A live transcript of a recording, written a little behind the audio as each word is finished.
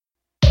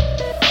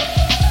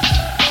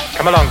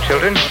Come along,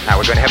 children. Now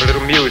we're going to have a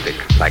little music,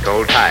 like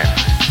old times.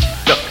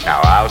 Look,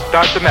 now I'll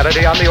start the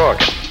melody on the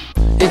organ.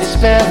 It's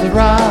Spare the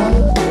Rock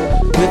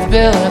with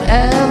Bill and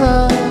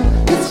Ella.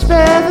 It's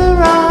Spare the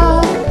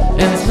Rock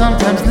and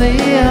sometimes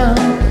Liam.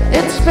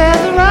 It's Spare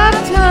the Rock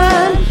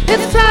time.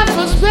 It's time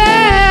for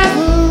Spare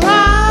the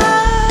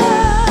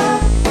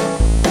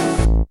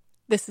Rock.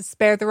 This is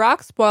Spare the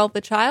Rock, Spoil the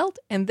Child,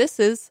 and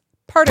this is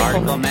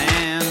Particle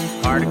Man,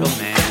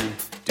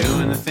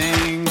 doing the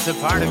things a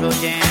particle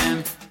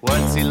can.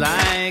 What's he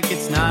like?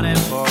 It's not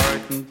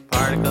important.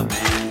 Particle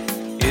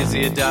Man, is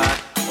he a dot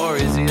or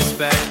is he a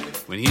speck?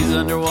 When he's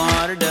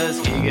underwater, does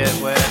he get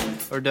wet?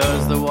 Or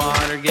does the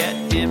water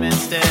get him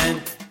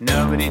instead?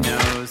 Nobody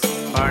knows.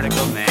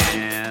 Particle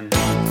Man.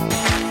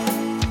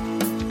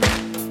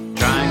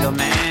 Triangle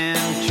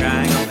Man,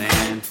 Triangle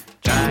Man.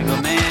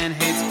 Triangle Man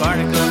hates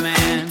Particle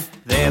Man.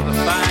 They have a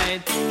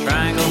fight.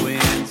 Triangle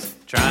wins.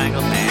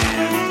 Triangle Man.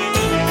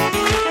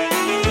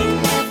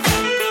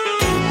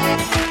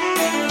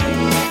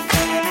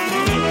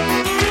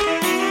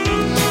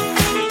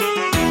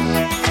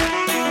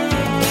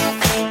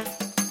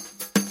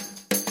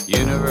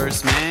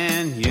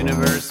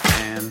 Universe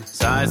man,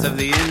 size of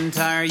the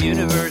entire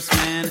universe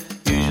man,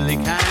 usually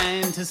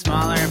kind to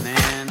smaller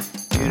man,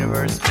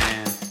 universe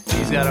man.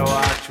 He's got a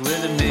watch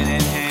with a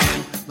minute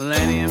hand,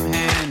 millennium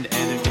hand,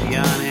 and a key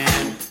on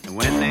hand. And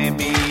when they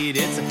meet,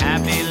 it's a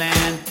happy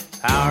land,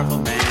 powerful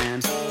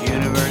man,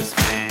 universe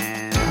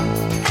man.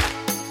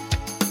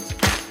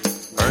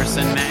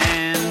 Person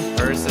man,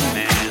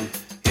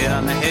 hit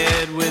on the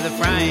head with a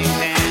frying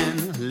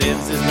pan,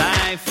 lives his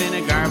life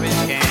in a garbage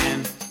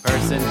can,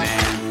 person man.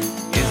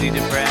 Is he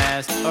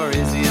depressed or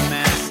is he a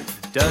mess?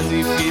 Does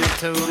he feel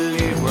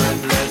totally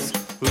worthless?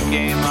 Who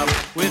came up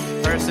with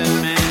person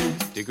man?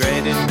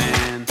 Degraded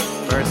man,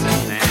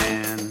 person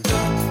man.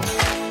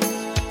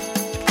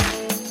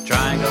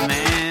 Triangle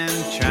man,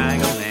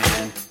 Triangle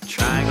man.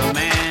 Triangle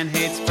man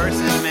hates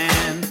person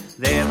man.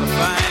 They have a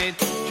fight,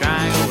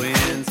 Triangle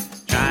wins,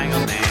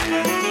 Triangle man.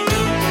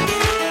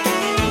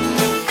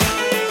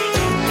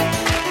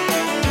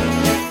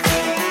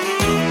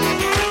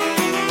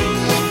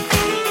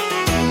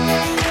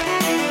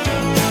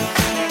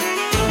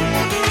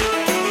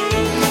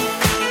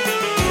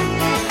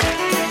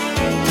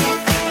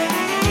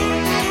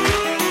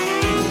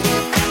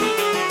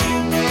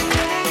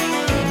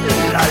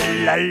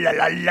 La la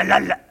la la la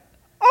la.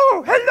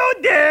 Oh,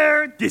 hello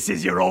there. This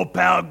is your old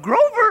pal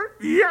Grover.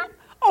 Yeah.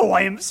 Oh,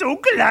 I am so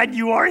glad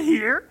you are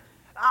here.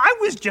 I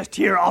was just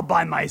here all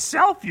by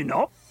myself, you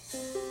know.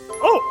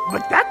 Oh,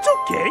 but that's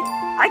okay.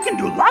 I can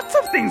do lots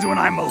of things when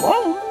I'm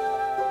alone.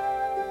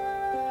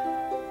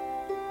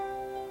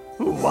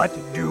 What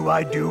do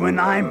I do when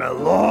I'm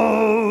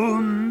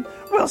alone?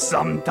 Well,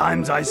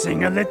 sometimes I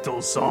sing a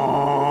little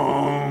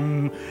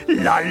song.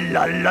 La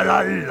la la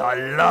la la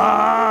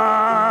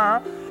la.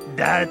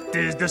 That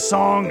is the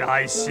song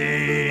I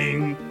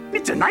sing.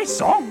 It's a nice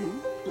song.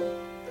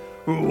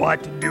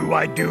 What do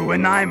I do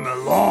when I'm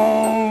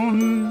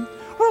alone?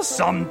 Well,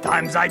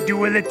 sometimes I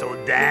do a little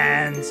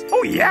dance.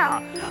 Oh yeah,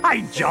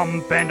 I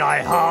jump and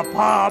I hop,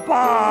 hop,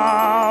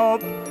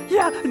 hop.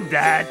 Yeah,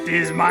 that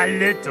is my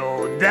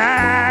little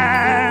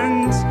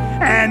dance.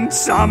 And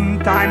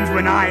sometimes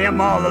when I am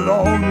all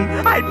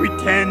alone, I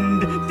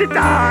pretend that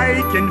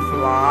I can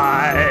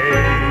fly.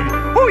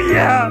 Oh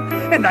yeah,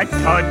 and I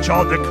touch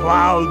all the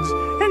clouds,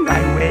 and I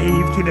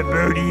wave to the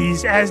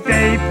birdies as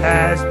they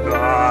pass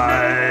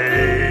by.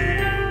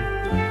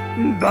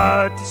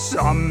 But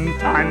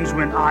sometimes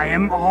when I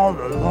am all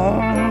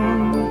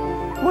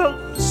alone, well,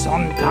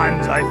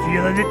 sometimes I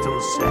feel a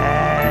little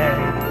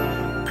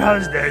sad,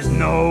 'cause there's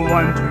no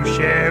one to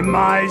share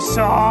my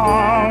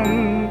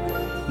song,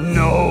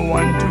 no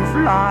one to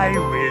fly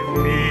with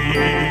me.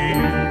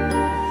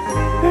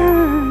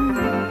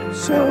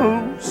 So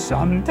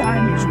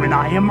sometimes when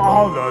I am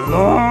all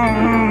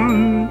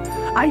alone,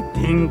 I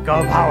think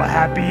of how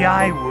happy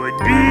I would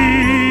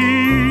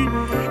be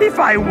if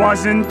I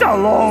wasn't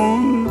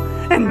alone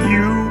and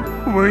you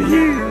were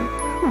here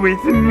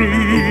with me.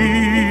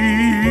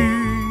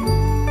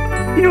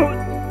 You know,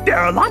 there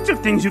are lots of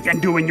things you can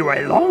do when you're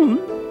alone.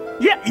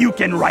 Yeah, you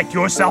can write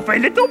yourself a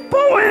little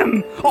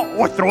poem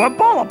or throw a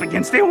ball up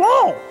against a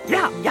wall.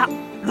 Yeah,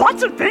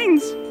 lots of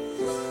things.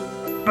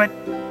 But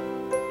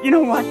you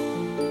know what?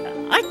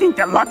 I think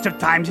that lots of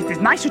times it is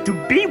nicer to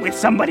be with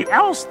somebody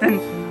else than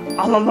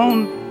all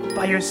alone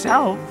by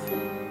yourself.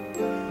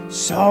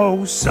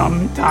 So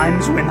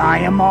sometimes when I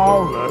am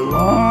all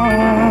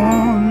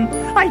alone,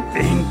 I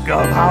think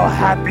of how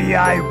happy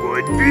I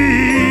would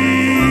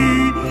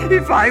be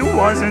if I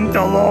wasn't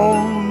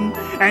alone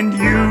and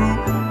you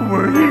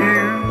were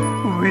here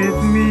with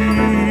me.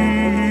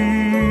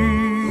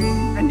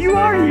 And you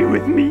are here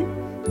with me,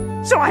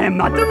 so I am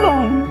not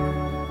alone,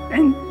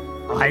 and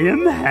I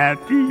am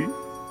happy.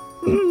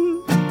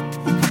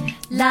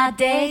 La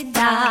de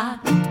da,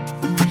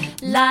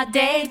 la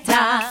de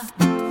da.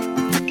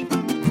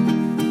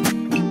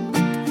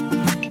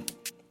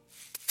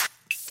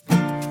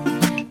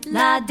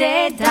 La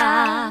de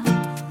da,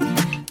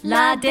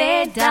 la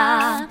de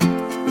da.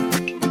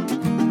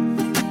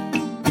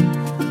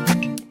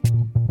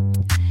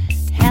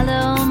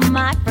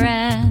 my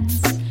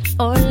friends.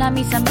 Hola,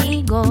 mis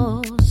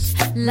amigos.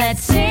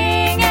 Let's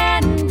sing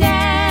and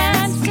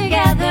dance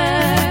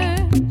together.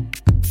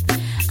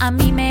 A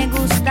mí me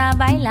gusta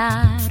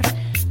bailar.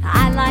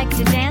 I like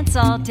to dance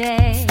all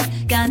day.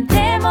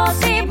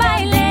 Cantemos y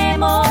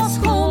bailemos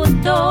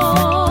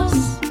juntos.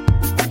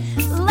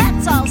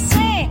 Let's all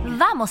sing.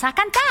 Vamos a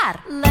cantar.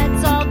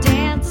 Let's all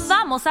dance.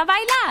 Vamos a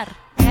bailar.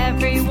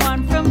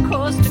 Everyone from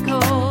coast to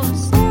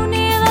coast.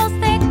 Unidos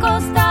de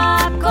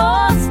costa a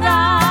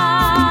costa.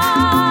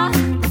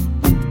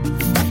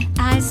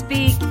 I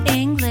speak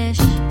English.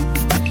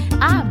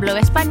 Hablo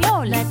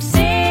español. Let's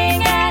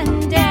sing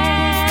and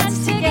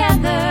dance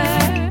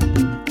together.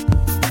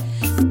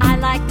 I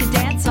like to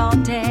dance all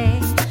day.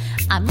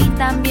 A mí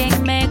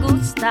también me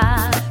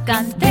gusta.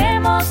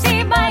 Cantemos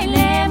y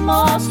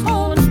bailemos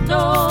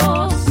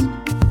juntos.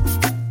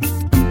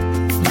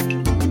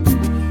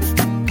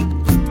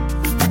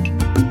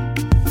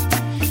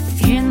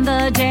 In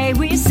the day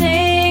we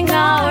sing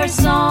our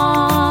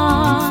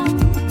song.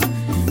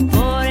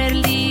 Por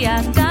el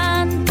día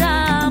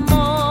cantamos.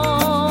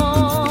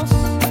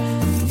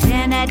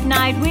 Then at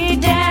night we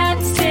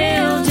dance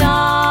till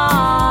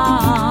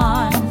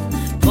dawn.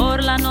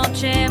 Por la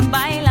noche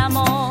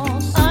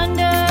bailamos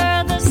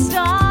under the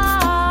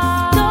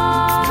stars.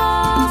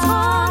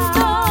 Todos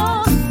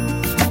juntos.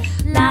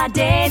 La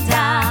de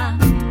da,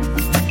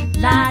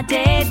 la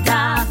de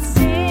da.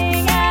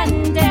 Sing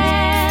and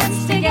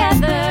dance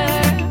together.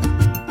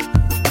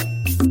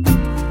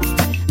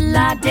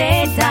 La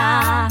de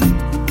da,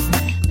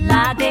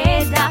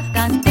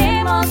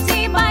 cantemos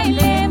y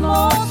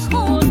bailemos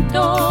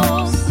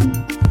juntos.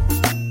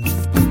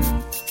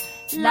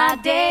 La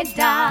de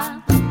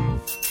da,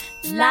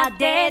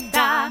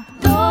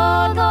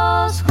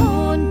 todos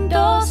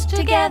juntos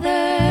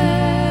together.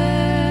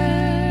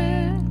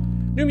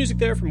 New music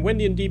there from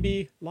Wendy and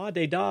DB. La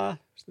De Da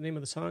is the name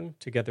of the song.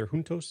 Together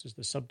Juntos is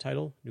the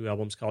subtitle. New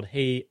album's called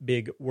Hey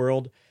Big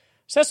World.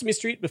 Sesame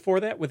Street before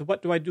that with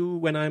What Do I Do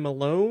When I'm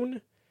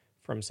Alone?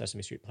 From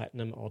Sesame Street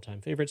Platinum,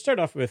 all-time favorite. Start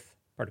off with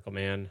Particle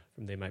Man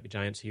from They Might Be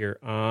Giants here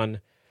on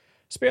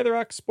Spare the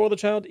Rock, Spoil the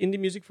Child, indie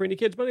music for indie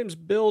kids. My name's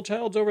Bill.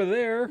 Child's over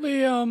there.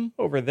 Liam.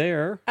 Over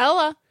there.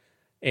 Ella.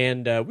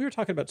 And we were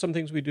talking about some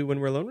things we do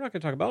when we're alone. We're not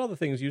going to talk about all the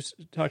things you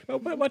talked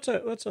about, but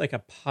what's like a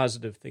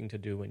positive thing to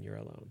do when you're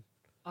alone?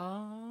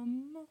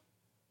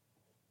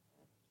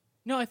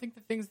 No, I think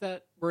the things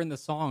that were in the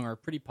song are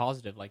pretty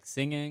positive, like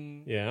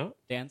singing,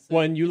 dancing.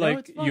 Well, and you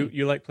like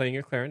playing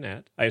your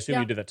clarinet. I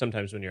assume you do that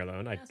sometimes when you're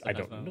alone. I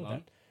don't know alone.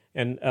 that.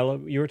 And Ella,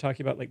 you were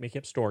talking about like making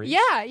up stories.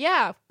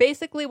 Yeah.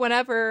 Basically,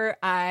 whenever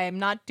I'm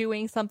not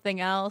doing something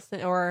else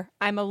or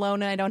I'm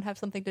alone and I don't have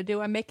something to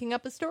do, I'm making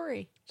up a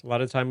story. It's a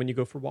lot of time when you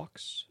go for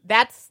walks.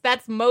 That's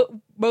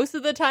most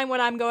of the time when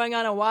I'm going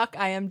on a walk.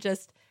 I am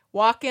just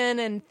walking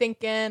and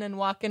thinking and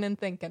walking and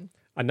thinking.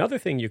 Another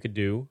thing you could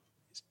do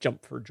is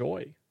jump for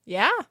joy.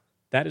 Yeah.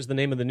 That is the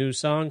name of the new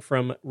song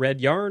from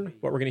Red Yarn,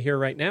 what we're going to hear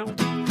right now.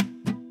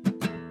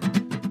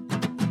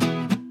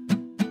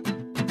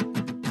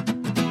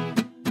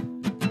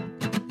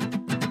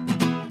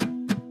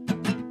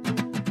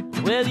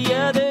 Well, the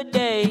other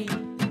day,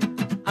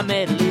 I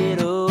met a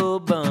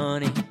little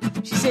bunny.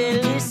 She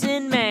said,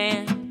 listen,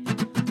 man,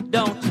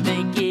 don't you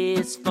think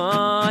it's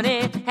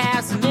funny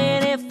how so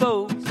many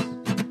folks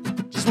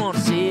just want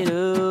to sit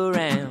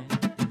around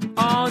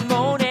all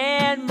moan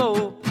and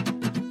mope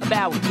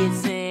about what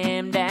gets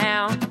them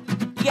down?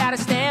 You gotta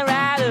stand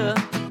right up.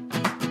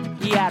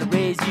 You gotta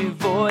raise your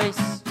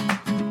voice.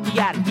 You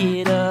gotta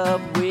get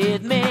up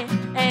with me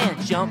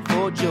and jump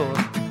for joy.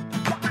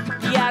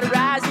 You gotta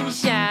rise and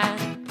shine.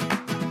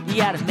 You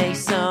gotta make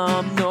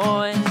some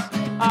noise.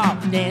 Oh,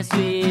 dance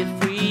with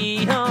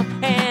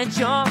freedom and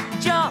jump,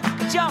 jump,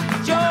 jump,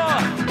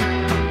 joy.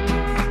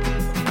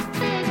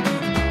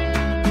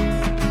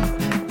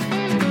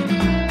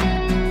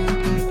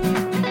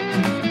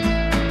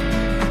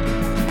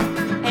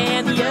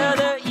 And the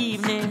other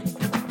evening,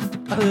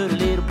 I heard a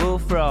little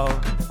bullfrog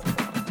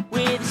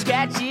with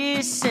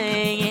scratches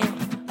singing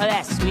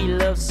that sweet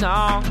love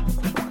song.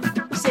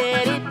 He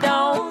said it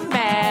don't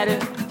matter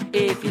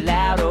if you're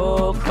loud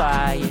or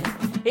quiet,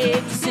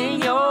 if you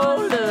sing your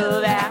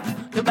love out,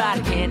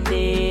 nobody can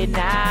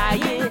deny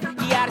it.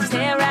 You gotta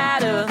stand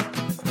right up,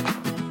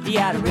 you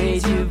gotta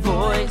raise your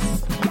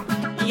voice,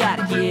 you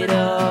gotta get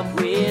up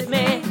with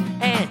me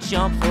and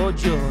jump for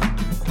joy.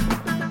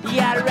 You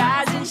gotta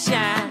rise and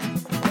shine,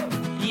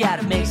 you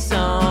gotta make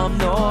some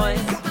noise.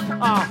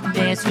 Oh,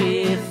 dance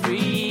with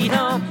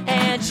freedom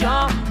and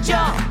jump,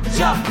 jump,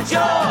 jump for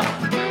joy.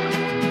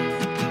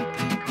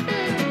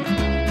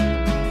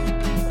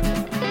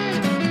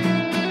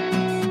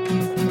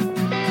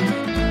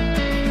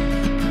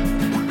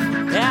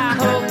 I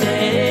hope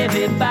that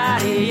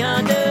everybody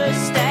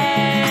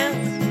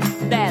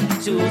understands that the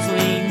tools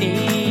we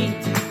need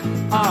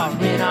are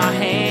in our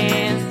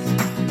hands.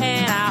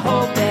 And I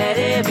hope that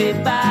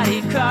everybody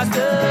across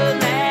the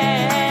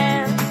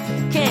land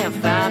can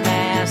find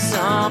that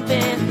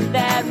something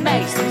that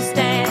makes them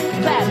stand.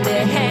 Clap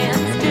their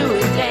hands, do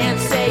it,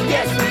 dance, say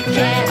yes we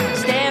can.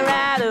 Stand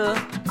right up,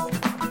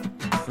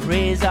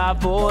 our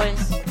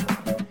voice.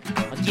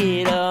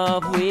 Get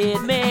up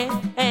with me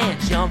and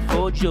jump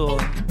for joy.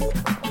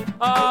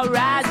 Oh,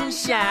 rise and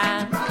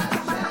shine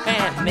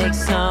and make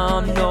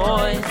some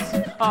noise.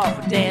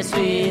 Oh, dance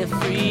with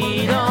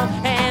freedom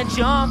and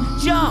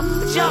jump,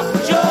 jump, jump for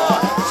joy.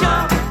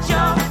 Jump,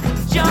 jump,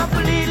 jump a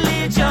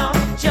little jump,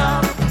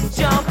 jump,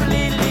 jump a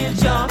little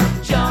jump,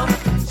 jump,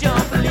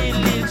 jump a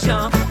little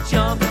jump,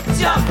 jump,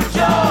 jump for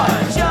joy.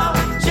 Jump,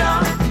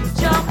 jump,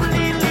 jump a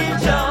little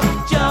jump,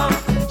 jump,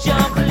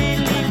 jump a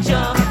little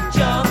jump,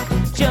 jump,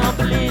 jump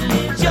a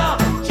little jump,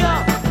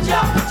 jump,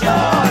 jump for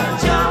joy.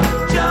 Jump,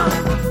 jump,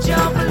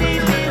 jump a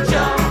little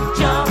jump,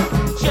 jump,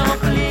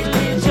 jump a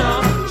little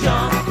jump,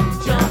 jump,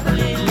 jump a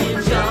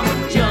little jump,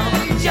 jump,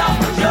 jump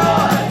for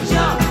joy.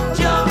 Jump,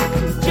 jump,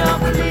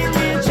 jump a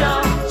little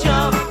jump,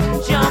 jump,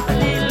 jump a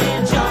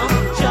little jump,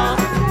 jump,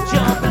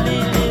 jump a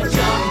little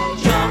jump,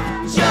 jump,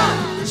 jump,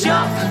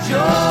 jump for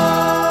joy.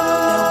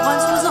 There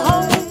once was a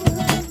hole,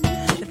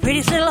 the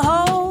prettiest little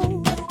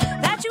hole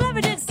that you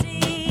ever did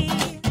see.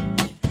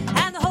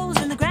 And the holes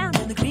in the ground,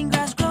 and the green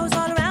grass grows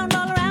all around,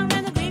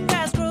 and the green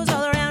grass grows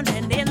all around.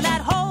 And in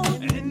that hole,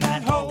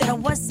 there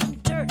was some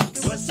dirt.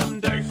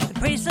 The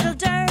prettiest little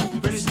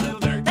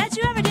dirt that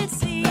you ever did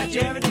see.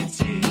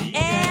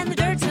 And the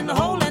dirt's in the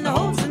hole, and the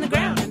hole's in the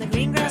ground, and the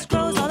green grass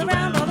grows all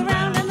around,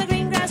 and the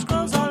green grass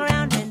grows all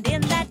around. And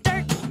in that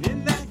dirt,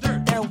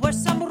 there were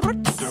some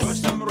roots.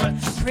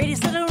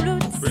 Prettiest little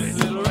roots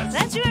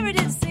that you ever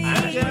did see.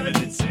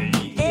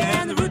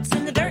 And the roots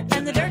in the dirt,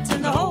 and the dirt's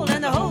in the hole,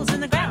 and the hole's in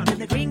the ground, and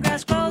the green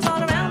grass grows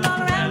all around,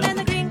 and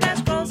the green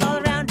grass grows all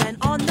around. And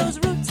on those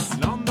roots,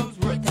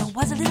 there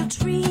was a little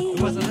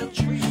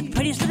tree.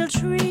 Prettiest little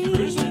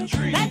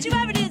tree that you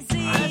ever did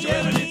see. And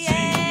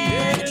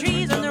the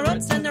trees and the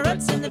roots and the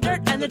roots in the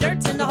dirt, and the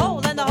dirt's in the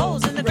hole, and the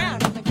hole's in the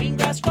ground, and the green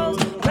grass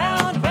grows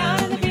round,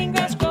 and the green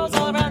grass grows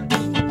all around.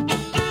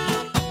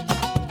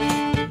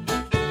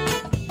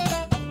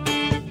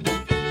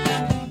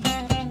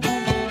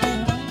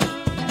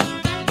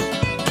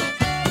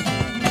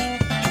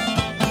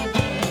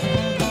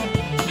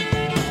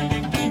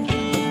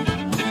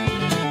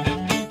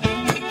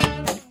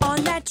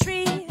 On that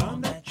tree,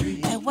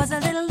 there was a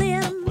little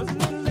limb,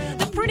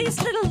 the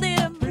prettiest little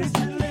limb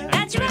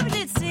that you ever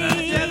did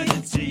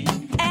see.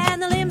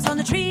 And the limbs on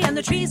the tree, and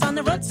the trees on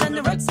the roots, and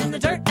the roots in the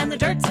dirt, and the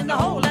dirt's in the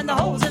hole, and the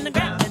hole's in the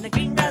ground, and the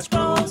green grass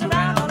grows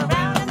around, all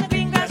around, and the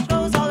green grass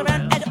grows all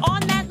around. And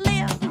on that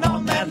limb,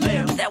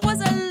 there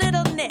was a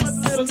little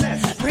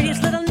nest,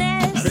 prettiest little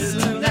nest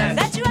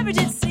that you ever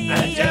did see.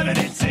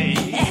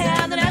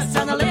 And the nest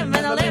on the limb,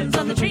 and the limbs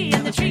on the tree,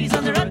 and the trees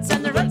on the roots,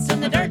 and the roots in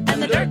the dirt,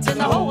 and the dirt's in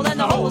the hole, and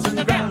the hole's in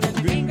the ground, and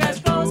the green grass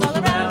grows all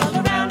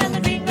around, and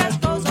the green grass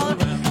grows all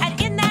around.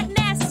 And in that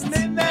nest,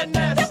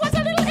 there was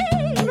a little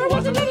egg,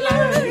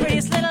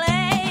 prettiest little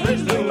egg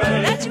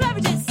that you ever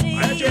did see.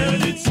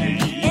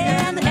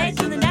 And the eggs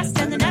in the nest,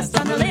 and the nest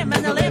on the limb,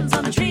 and the limbs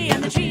on the tree,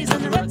 and the trees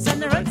on the roots,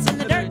 and the roots in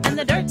the dirt, and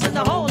the dirt's in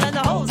the hole, and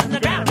the hole's in the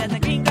ground, and the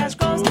green grass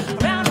grows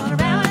around, all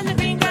around, and the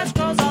green grass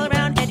grows all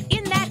around. And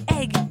in that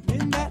egg,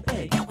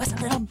 there was a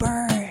little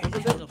bird,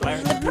 the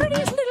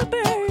prettiest little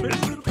bird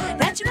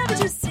that you ever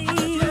did see.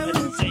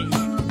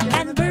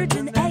 And the bird's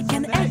in the egg,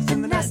 and the egg's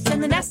in the nest,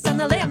 and the nest on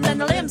the limb, and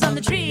the limbs on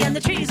the tree, and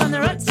the trees on the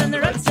roots, and the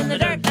roots in the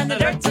dirt, and the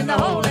dirt's in the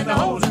hole, and the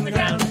hole's in the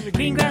ground. The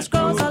green grass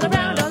grows all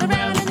around, and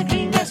the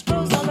green grass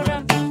grows all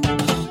around.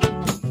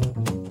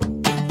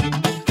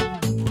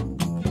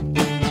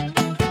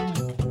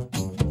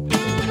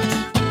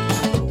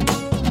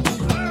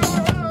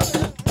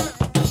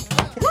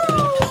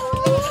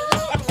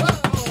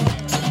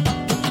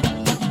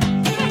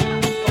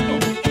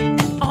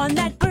 On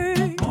that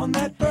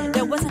bird,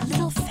 there was a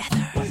little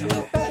feather,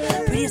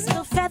 prettiest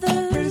little feather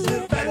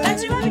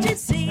that you ever did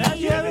see.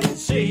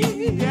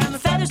 The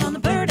feathers on the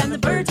bird, and the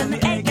birds, and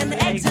the egg, and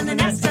the eggs, and the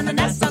nest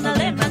on the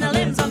limb, and the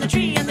limbs on the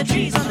tree, and the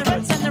trees on the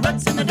roots, and the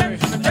roots in the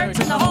dirt, and the dirt's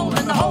in the hole,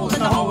 and the hole,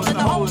 and the hole, and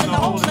the hole, and the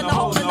hole, and the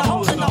hole, and the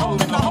hole, and the hole,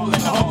 and the hole,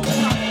 and the hole.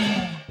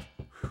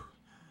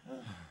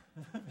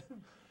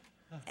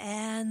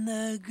 And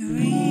the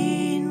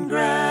green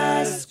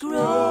grass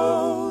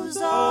grows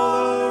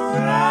all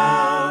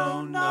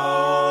around,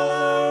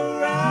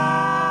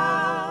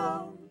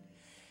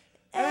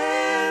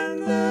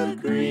 and the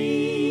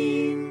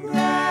green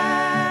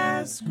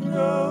grass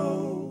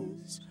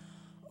grows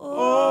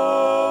all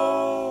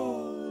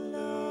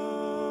around.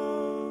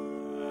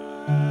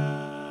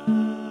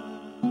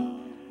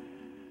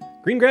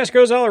 Green Grass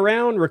Grows All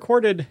Around,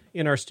 recorded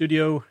in our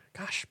studio,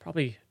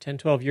 probably 10,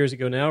 12 years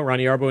ago now.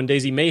 Ronnie Arbo and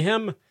Daisy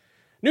Mayhem.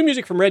 New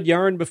music from Red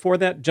Yarn. Before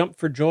that, Jump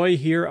for Joy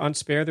here on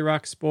Spare the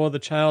Rock, Spoil the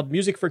Child.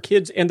 Music for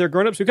kids and their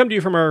grown-ups. We come to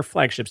you from our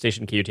flagship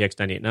station, KUTX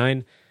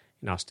 98.9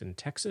 in Austin,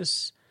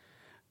 Texas.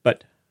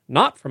 But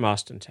not from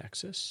Austin,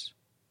 Texas.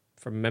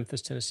 From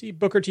Memphis, Tennessee.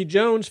 Booker T.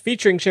 Jones,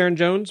 featuring Sharon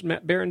Jones.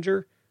 Matt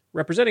Berenger,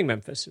 representing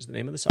Memphis, is the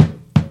name of the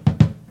song.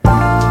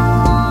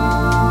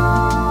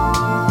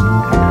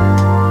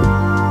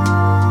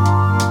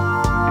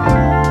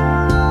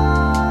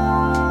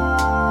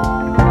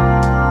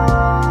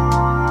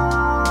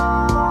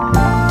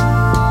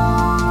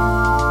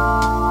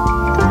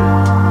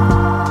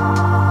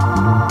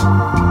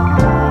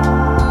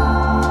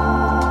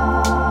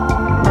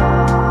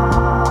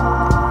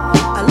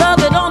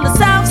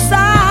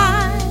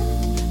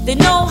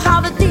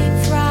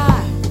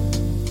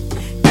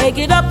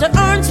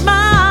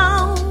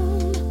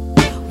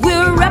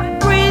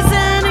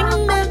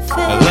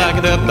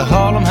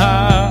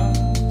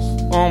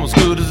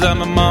 is at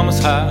my mama's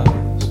house.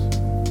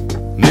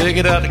 Make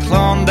it out to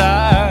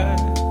Klondike.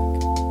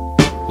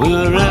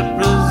 We're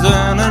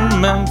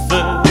representing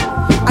Memphis.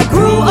 I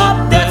grew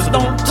up there, so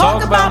don't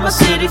talk about my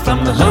city.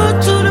 From the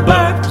hood to the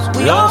burbs,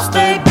 we all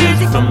stay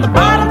busy. From the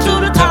bottom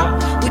to the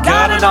top, we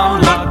got it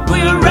on lock.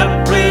 We're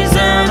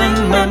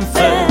representing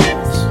Memphis.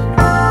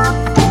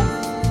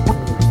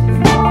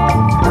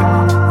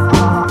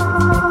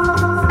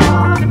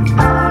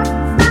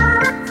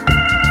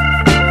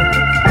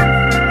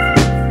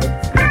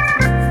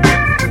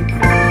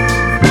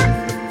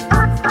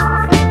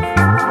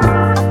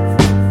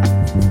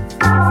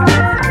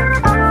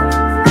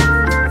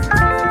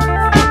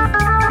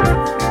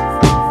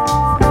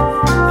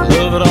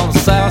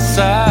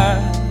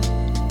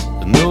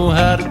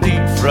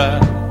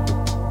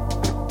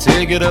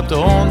 Take it up to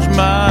Orange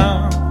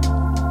Mound.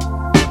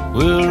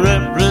 We're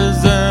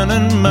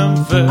representing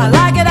Memphis. I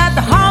like it at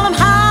the Harlem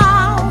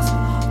House,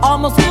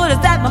 almost good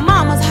as at my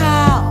mama's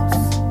house.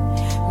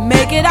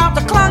 Make it out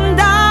to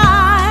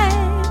Klondike.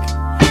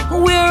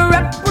 We're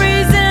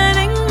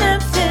representing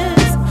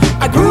Memphis.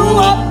 I grew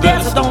up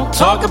there, so don't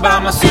talk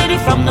about my city.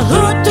 From the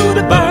hood to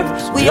the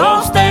burbs, we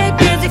all stay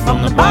busy.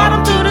 From the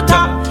bottom to the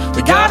top,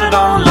 we got it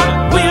on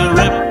lock. We're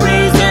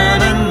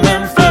representing Memphis.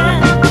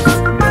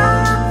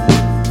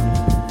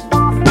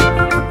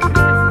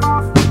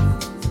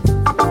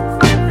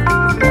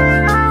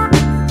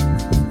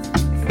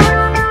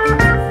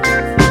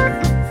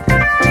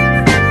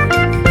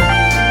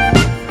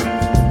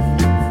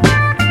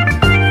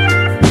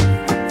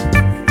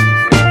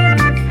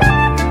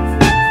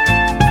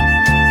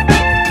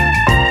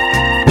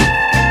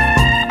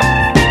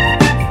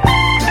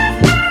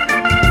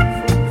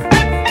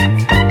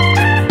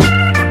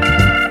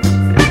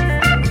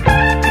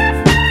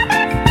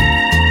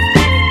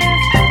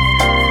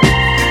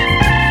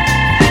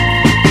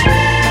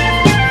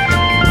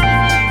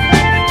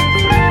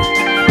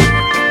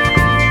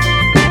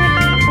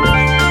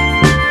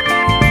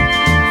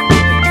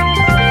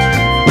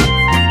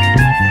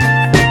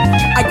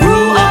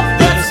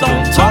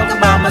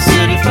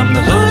 From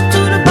the hood to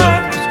the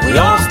burbs, we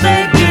all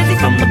stay busy.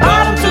 From the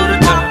bottom to the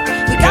top,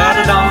 we got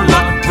it on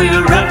lock.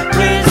 We're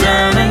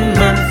representing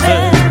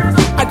Memphis.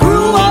 I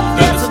grew up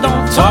there, so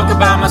don't talk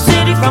about my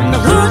city. From the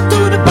hood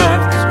to the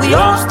burbs, we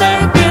all stay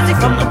busy.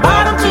 From the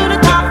bottom to the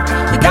top,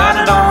 we got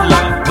it on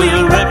lock.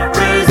 We're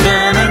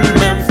representing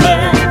Memphis.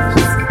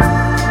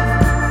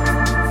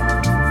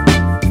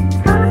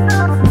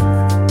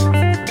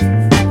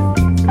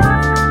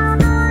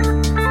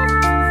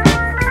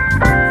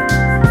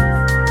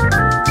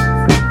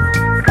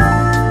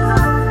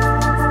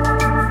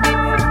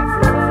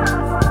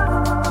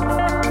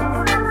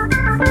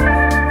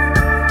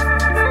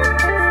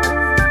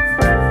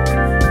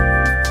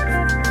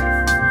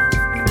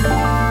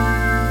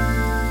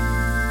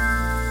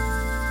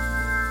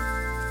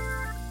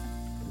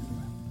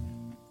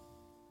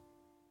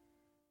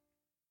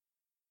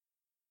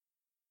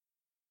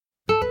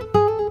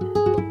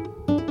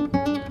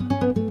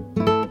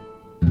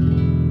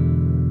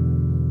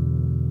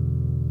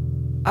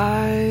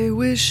 I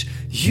wish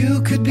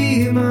you could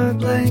be my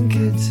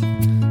blanket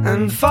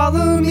and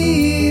follow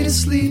me to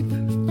sleep.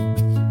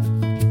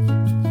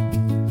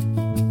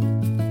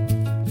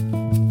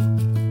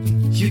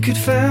 You could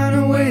fan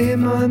away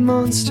my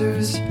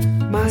monsters,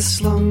 my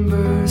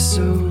slumber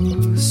so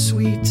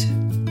sweet.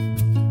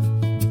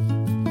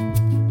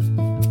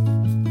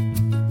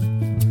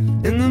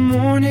 In the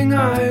morning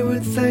I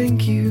would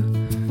thank you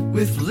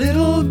with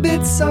little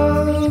bits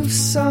of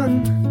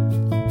sun.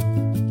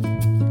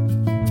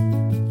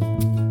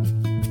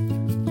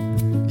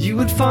 You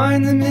would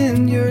find them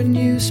in your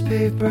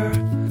newspaper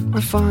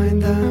or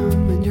find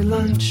them in your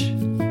lunch.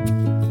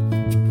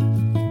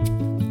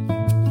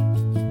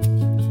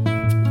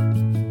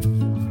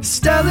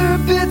 Stellar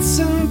bits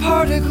and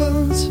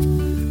particles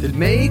that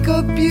make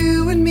up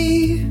you and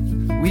me.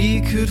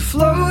 We could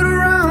float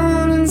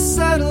around and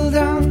settle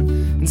down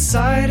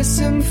inside a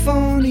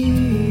symphony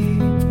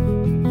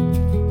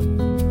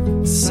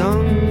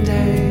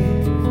someday.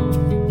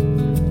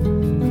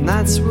 And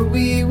that's where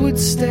we would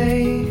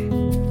stay.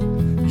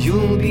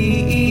 You'll be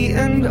E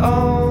and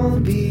I'll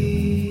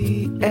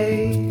be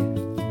A.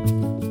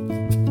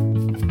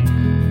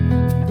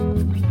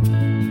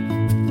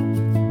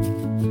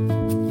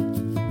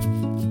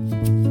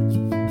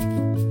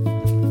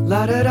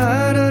 La da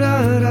da da da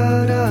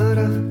da da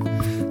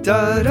da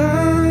da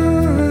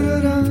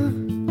da.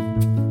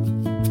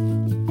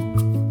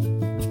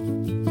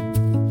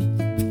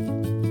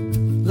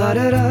 La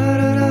da da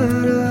da da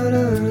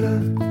da da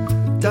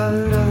da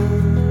da da.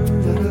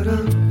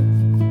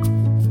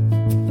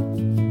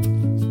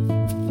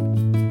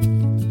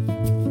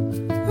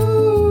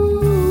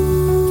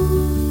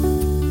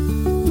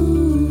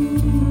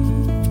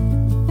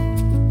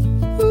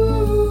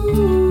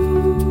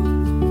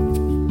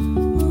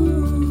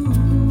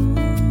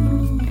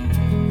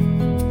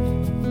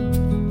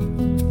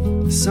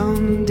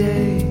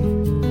 Someday,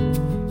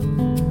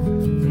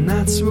 and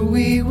that's where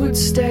we would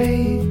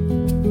stay.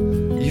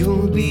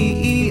 You'll be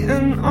E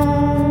and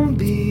I'll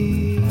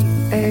be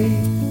A.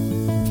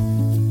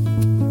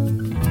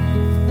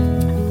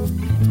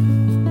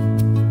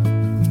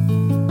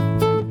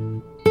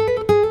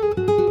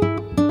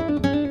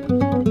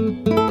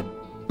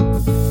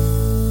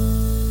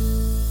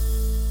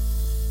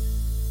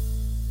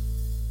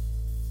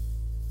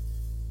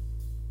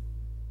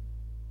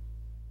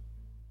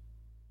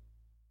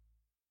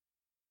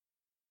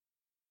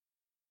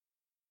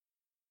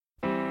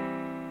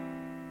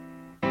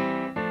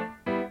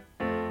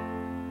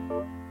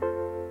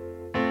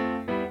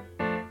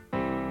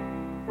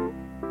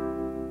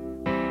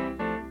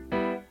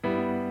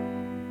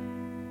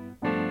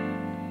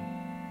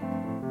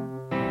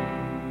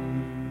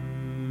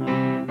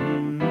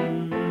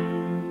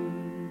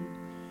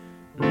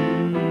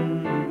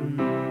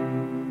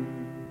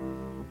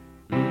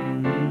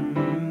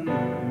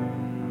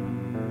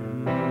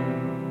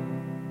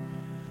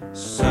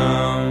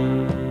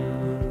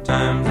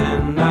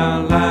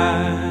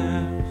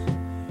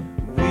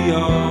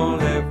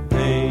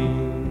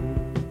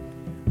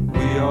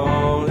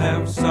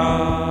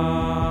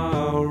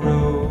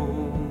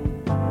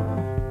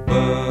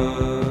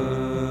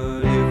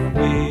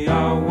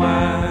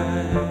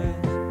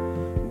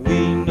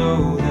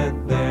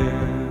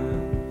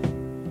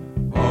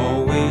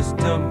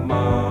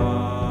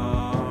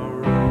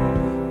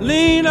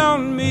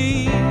 on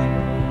me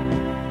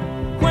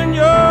when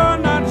you're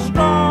not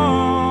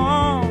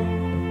strong,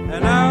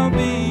 and I'll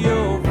be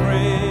your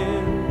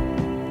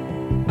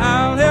friend.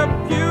 I'll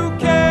help you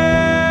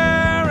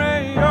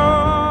carry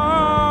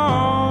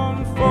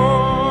on,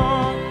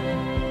 for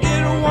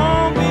it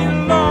won't be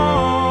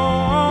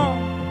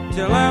long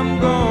till I'm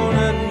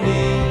gonna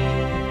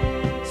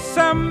need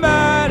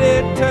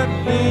somebody to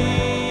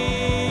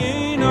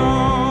lean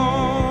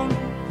on.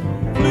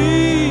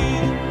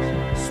 Please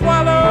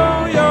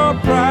swallow your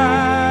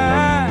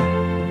pride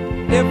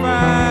if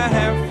I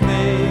have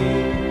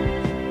faith.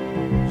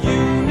 You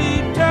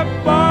need to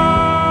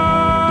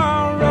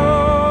borrow,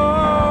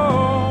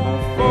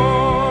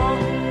 for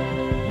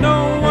no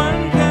one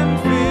can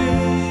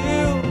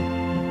fill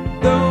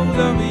those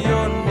of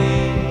your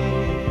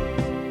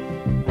needs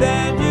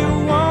that you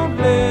won't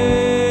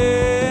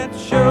let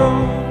show.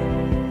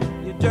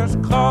 You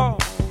just call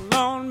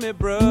on me,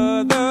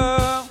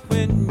 brother,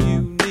 when you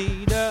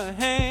need a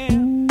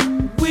hand.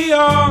 We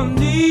all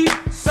need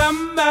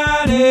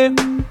somebody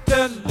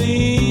to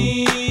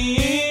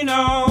lean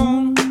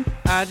on.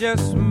 I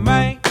just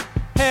might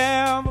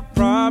have a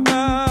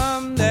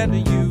problem that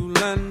you'll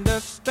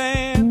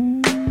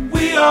understand.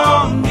 We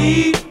all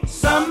need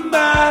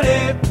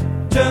somebody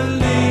to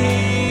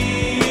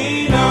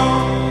lean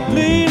on.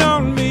 Lean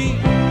on me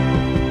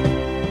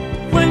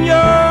when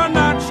you're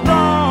not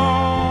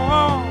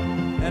strong,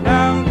 and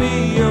I'll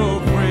be your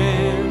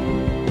friend.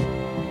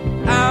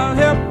 I'll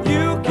help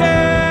you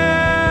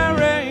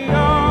carry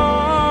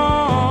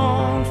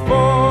on,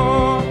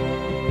 for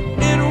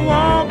it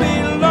won't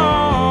be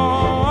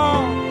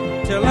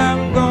long till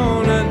I'm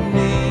gonna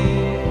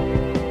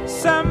need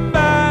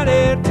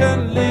somebody to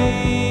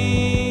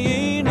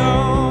lean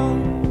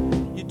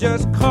on. You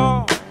just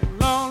call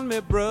on me,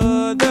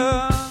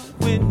 brother,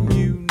 when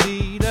you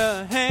need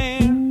a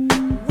hand.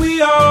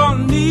 We all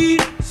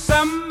need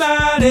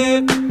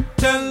somebody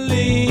to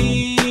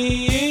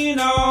lean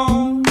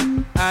on.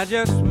 I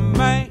just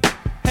might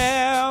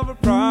have a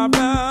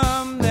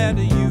problem that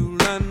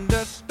you'll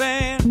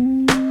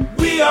understand.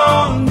 We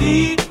all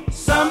need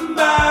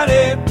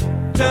somebody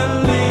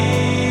to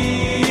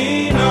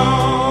lean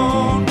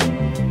on.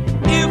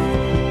 If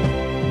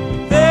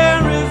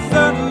there is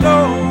a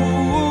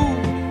load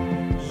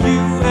you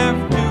have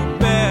to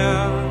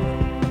bear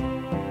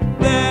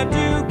that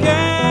you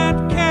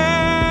can't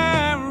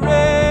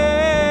carry,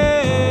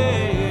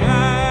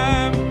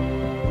 I'm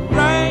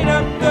right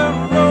up the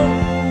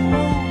road.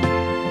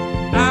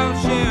 I'll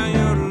share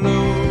your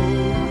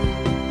load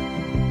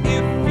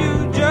if you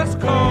just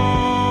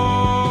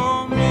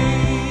call me.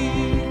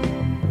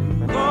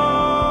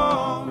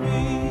 Call me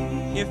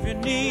if you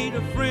need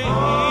a friend.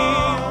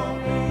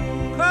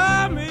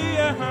 Call me if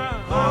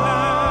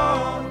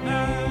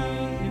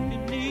you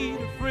need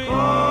a friend.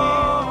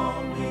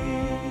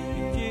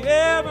 If you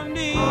ever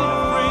need a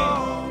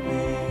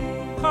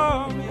friend,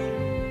 call me.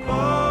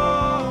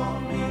 Call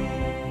me.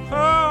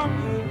 Call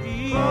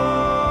me.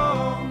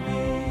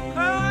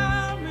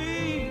 Call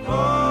me.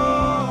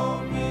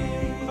 Call me.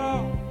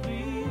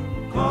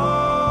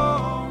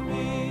 Call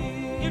me.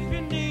 If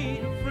you need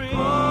a friend,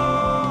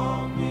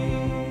 call me.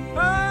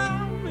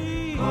 Call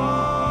me.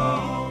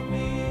 Call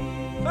me.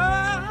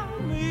 Call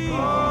me.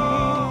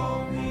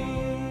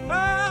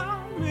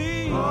 Call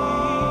me.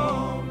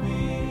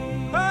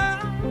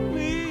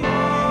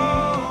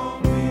 Call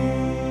me.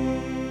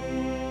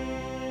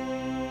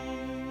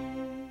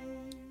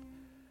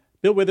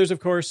 Bill Withers, of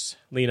course,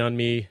 Lean on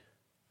Me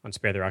on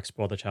Spare the Rock,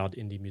 Spoil the Child,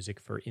 indie music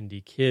for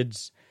indie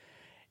kids.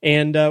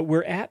 And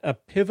we're at a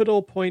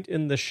pivotal point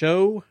in the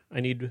show. I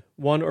need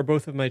one or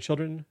both of my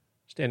children,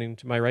 standing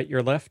to my right,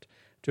 your left,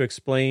 to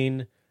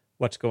explain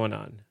what's going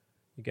on.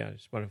 You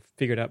guys want to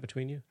figure it out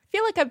between you? I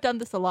feel like I've done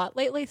this a lot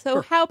lately, so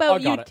Sure. how I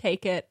about got you it.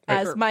 take it Right.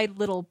 as Sure. my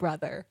little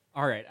brother?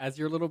 All right, as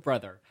your little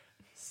brother,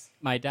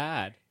 my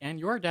dad, and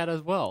your dad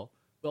as well,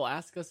 will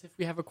ask us if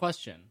we have a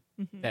question.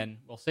 Mhm. Then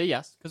we'll say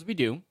yes, because we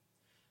do.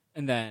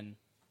 And then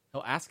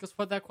he'll ask us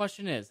what that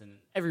question is. And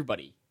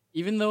everybody,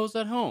 even those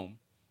at home,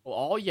 will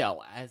all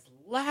yell as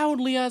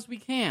loudly as we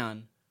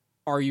can,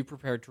 "Are you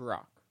prepared to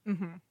rock?"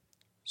 Mm-hmm.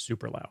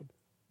 Super loud.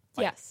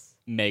 Yes.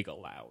 Mega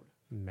loud.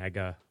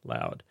 Mega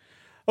loud.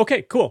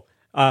 Okay, cool.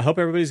 Hope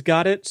everybody's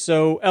got it.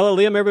 So, Ella,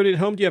 Liam, everybody at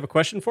home, do you have a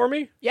question for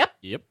me? Yep.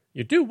 Yep.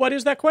 You do? What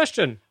is that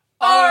question?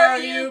 Are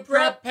you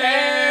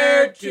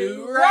prepared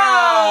to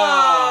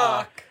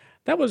rock?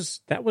 That was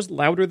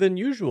louder than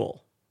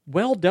usual.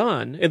 Well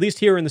done. At least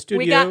here in the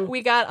studio.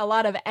 We got a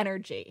lot of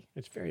energy.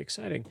 It's very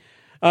exciting.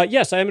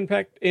 Yes, I am in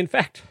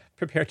fact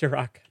prepared to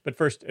rock. But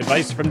first,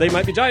 advice from They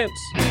Might Be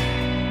Giants.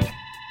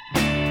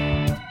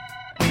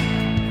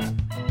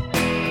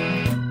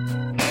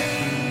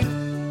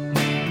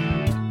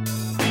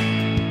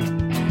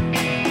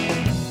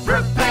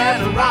 Prepare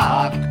to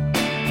rock.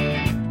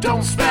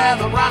 Don't spare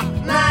the rock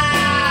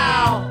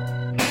now.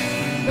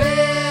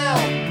 Bill,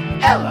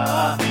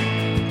 Ella,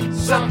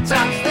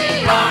 sometimes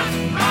they rock.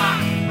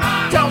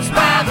 Don't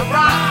spare the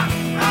rock.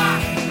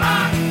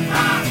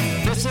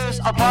 This is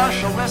a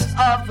partial list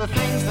of the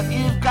things that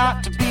you've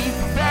got to be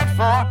prepared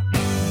for.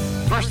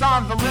 First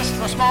on the list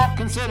for small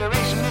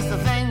consideration is the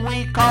thing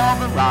we call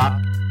the rock.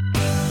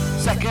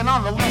 Second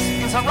on the list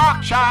is a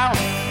rock child,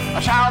 a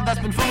child that's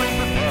been fully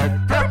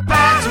prepared.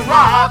 Prepare to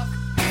rock.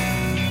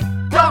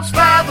 Don't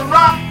spare the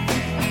rock.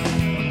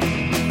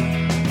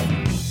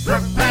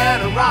 Prepare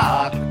to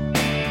rock.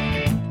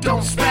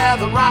 Don't spare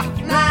the rock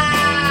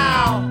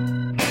now.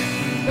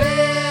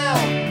 Bill,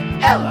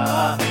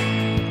 Ella,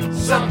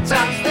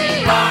 sometimes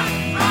they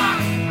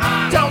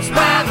rock. Don't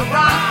spare the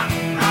rock.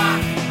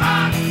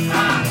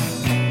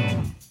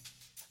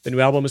 The new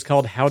album is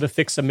called How to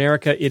Fix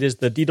America. It is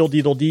the Deedle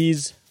Deedle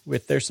Dees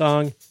with their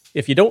song,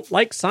 If You Don't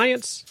Like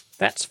Science,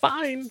 That's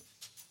Fine.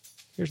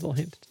 Here's a little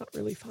hint. It's not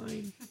really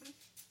fine.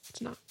 It's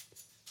not.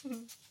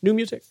 New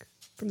music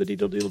from the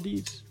Deedle Deedle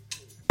Dees.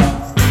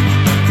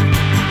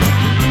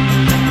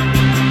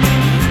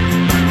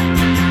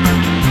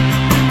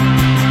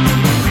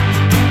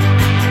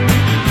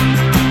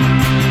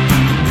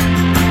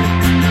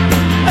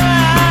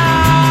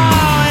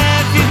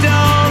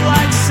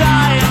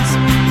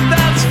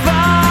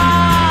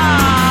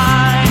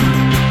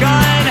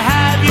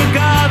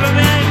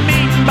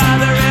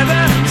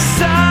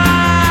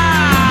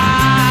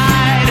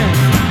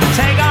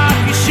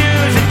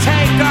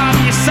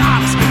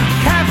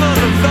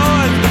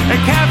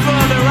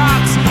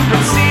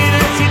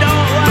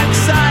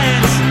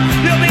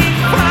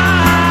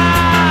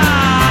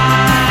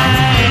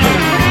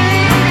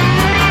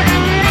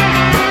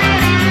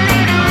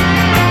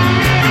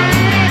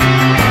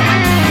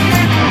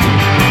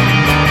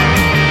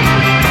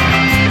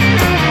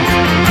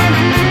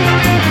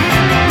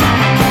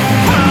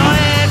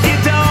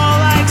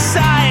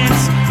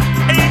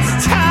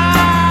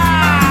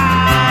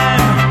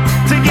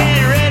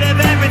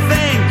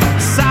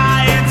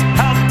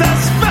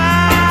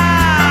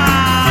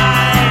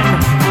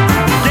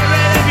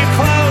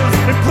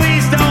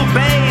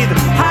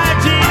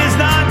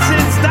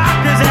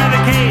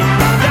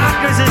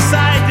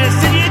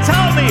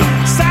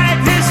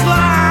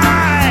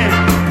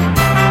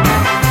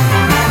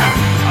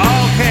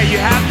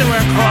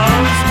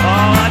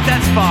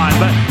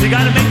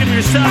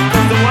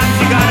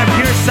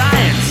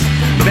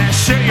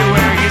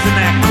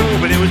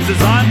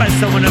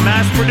 Someone to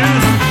mass produce.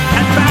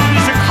 And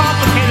factories are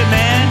complicated,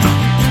 man.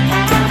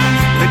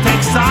 They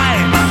take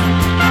science.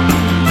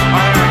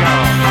 Oh, here we go.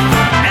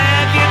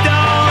 If you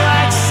don't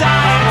like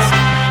science,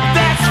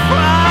 that's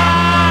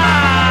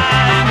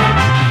fine.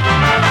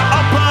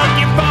 Unplug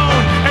your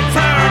phone and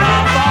turn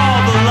off all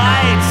the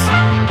lights.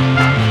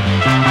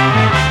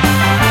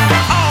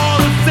 All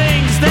the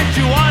things that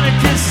you wanted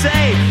to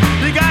say,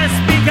 you gotta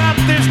speak up.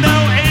 There's no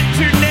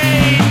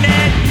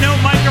internet, no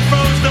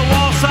microphones, no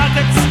wall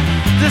sockets.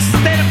 Just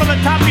stand up on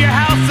the top of your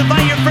house,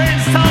 invite your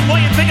friends, tell them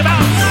what you think about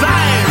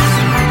science.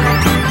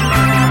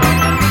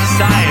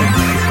 Science.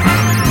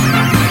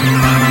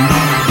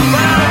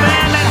 Well,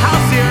 man, that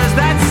house here is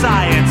that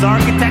science.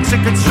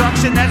 Architecture,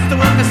 construction, that's the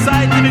work of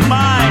scientific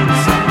minds.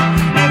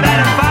 You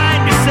better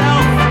find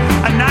yourself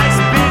a nice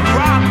big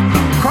rock,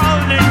 crawl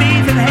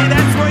underneath, and hey,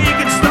 that's where you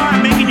can start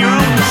making your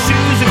own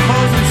shoes and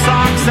clothes and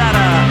socks out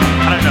of,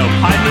 I don't know,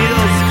 pine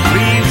needles,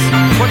 leaves,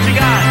 what you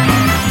got?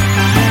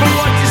 But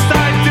once you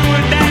start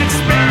doing that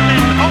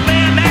experiment, oh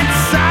man, that's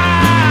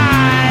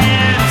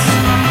science.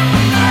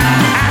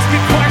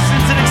 Asking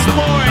questions and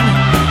exploring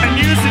and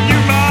using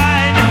your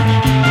mind.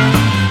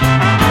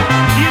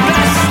 You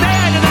better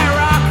stand in that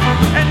rock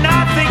and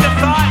not think a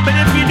thought, but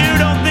if you do,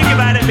 don't think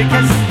about it,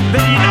 because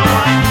then you know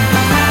what?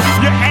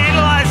 You're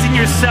analyzing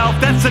yourself.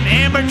 That's some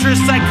amateur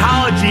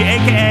psychology,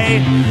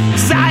 aka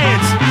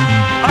science.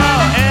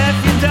 Oh, if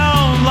you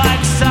don't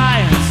like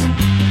science,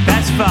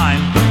 that's fine.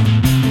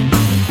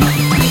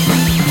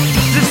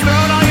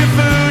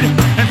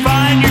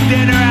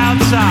 Dinner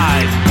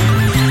outside.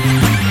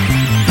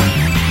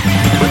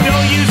 But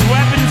don't use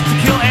weapons to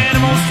kill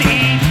animals to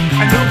eat,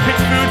 and don't pick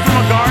food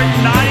from a garden,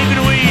 not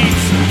even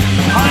weeds.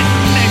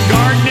 Hunting and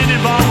gardening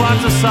involve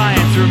lots of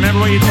science.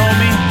 Remember what you told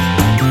me?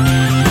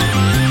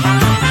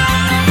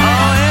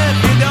 Oh, if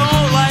you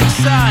don't like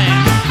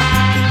science,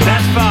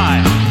 that's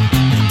fine.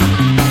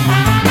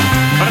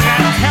 But I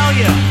gotta tell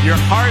you, your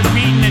heart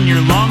beating and your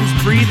lungs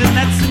breathing,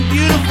 that's some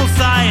beautiful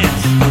science.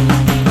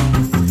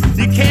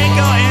 You can't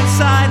go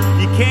inside,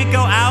 you can't go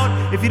out.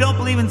 If you don't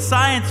believe in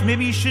science,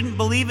 maybe you shouldn't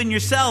believe in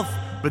yourself.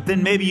 But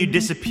then maybe you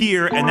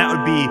disappear, and that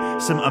would be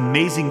some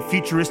amazing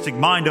futuristic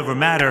mind over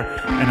matter.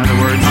 In other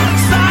words,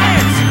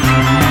 science!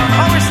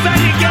 Oh, we're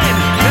starting again.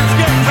 That's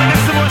good, because I got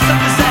some more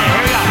stuff to say.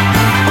 Here we go.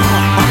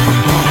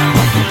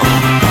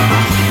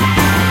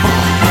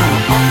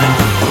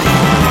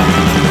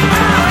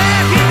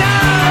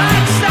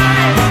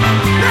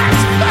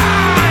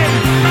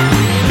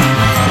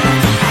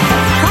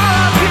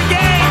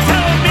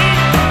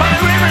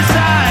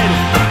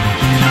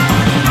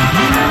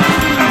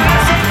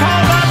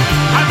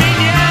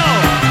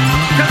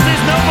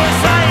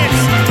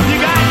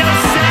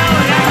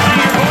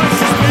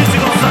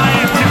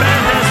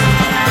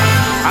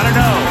 I don't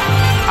know.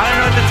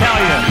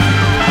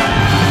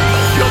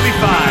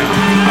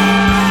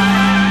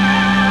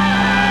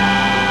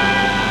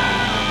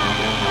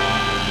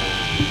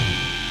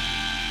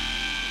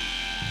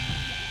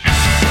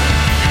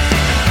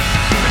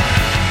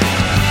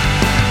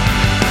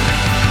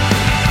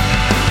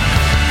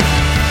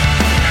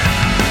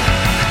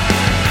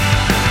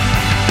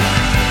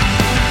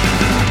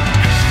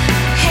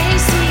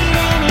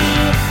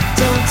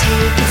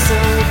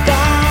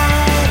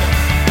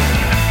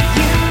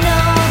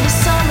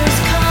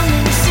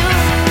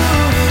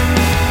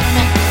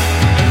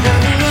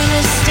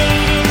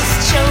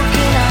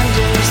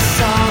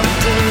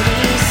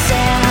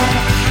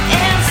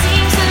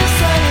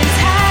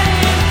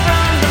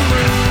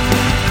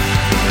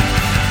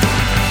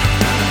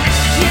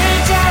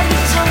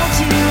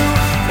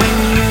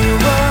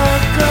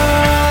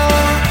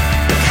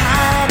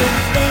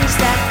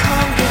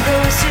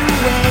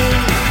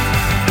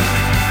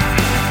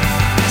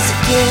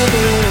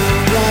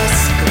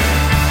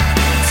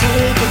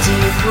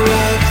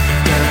 break,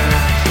 girl.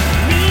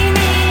 Meet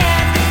me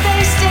at the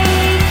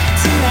Thursday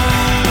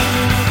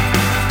tonight.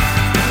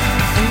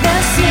 And the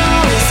snow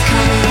is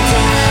coming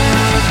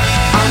down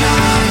on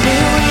our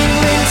New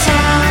England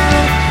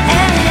town,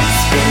 and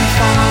it's been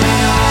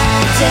falling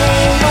all day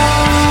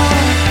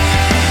long.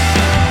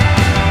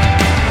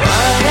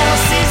 What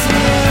else is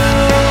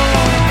new?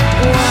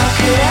 What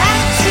could I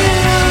do?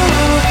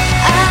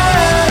 I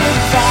wrote a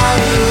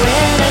Valley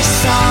Winter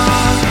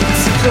song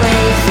to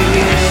play for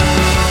you.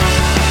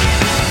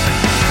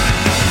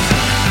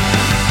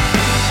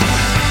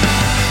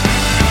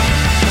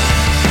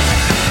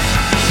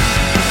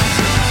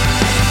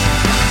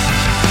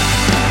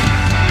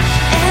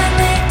 And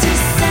late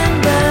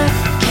December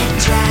can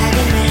drag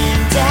a man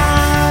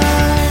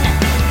down.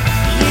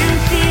 You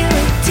feel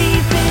it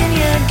deep in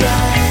your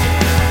gut.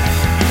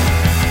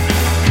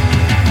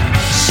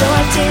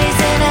 Short days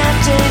and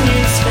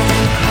afternoons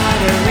spent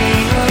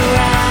puttering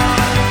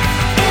around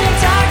in a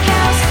dark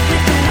house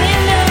with the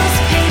windows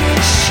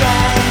painted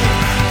shut.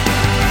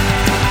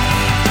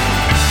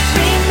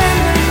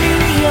 Remember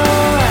New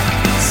York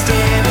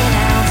staring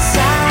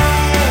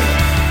outside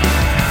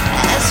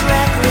as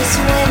reckless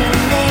winter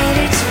made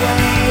its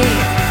way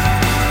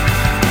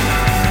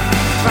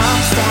from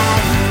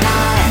Staten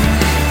Island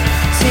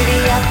to the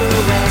Upper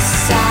West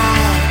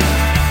Side,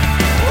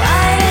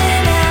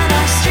 widening out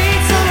our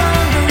streets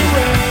along the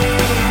way.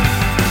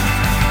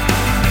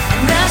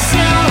 And the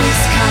snow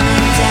is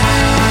coming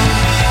down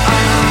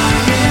on our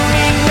New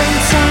England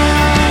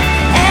town,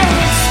 and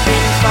it's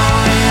been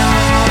falling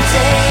all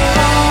day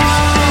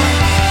long.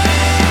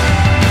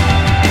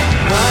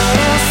 What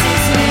else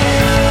is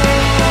new?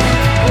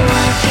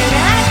 What can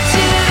I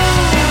do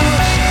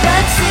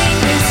but sing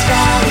this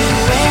Valley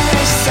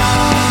Winter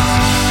song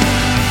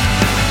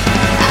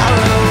I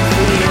wrote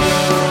for you?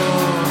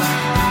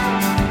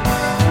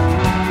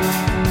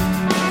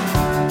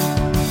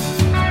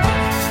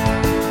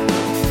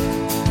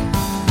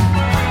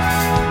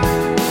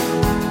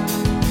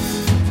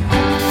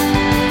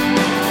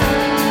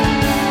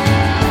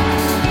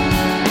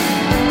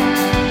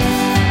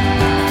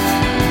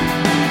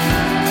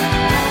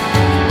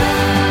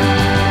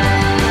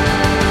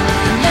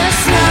 The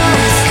snow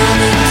is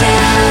coming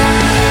down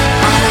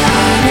on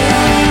our New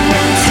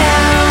England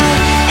town,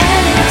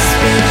 and it's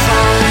been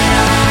falling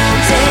all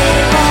day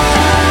long.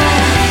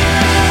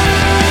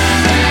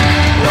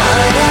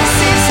 What else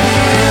is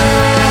new?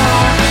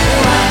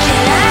 What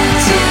can I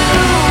do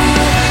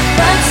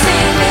but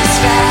sing this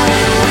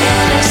Valley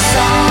Winter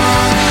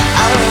song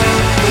I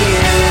wrote for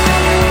you?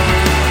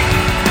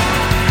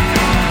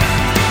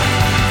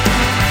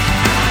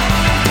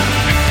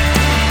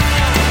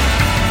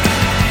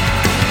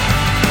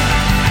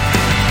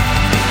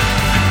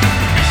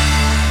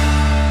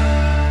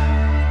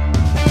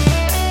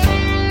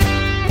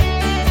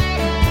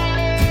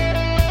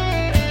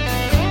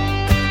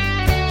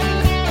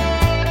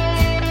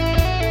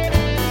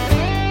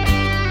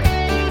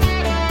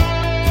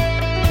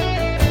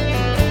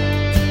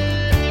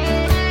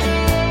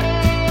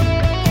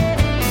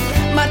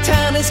 My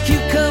town is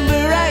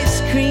cucumber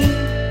ice cream.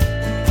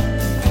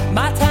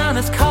 My town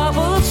is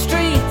cobbled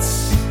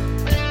streets.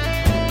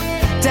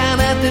 Down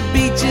at the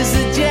beaches,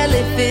 the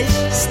jellyfish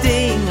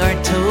sting our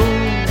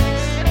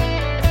toes.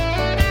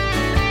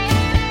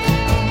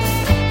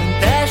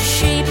 There's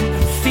sheep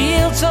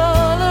fields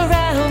all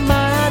around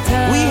my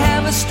town. We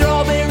have a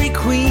strawberry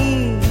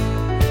queen,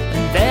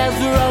 and there's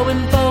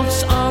rowing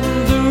boats on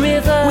the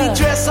river. We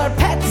dress our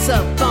pets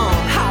up on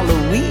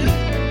Halloween.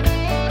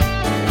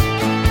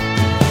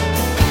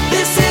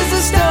 This is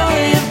the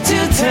story of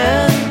two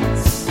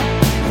towns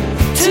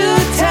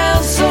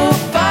so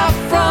far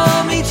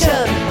from each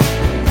other.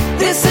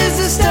 This is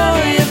the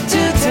story of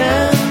two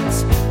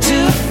towns,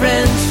 two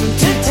friends from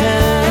two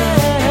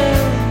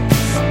towns,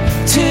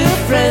 two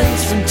friends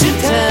from two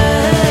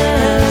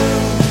towns.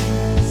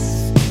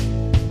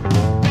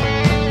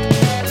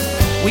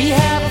 We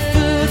have a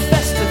food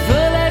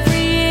festival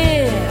every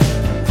year.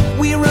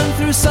 We run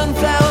through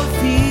sunflower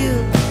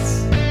fields.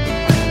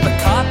 The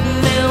cotton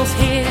mills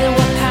here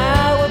were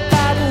powered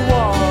by the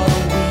water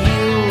wheel.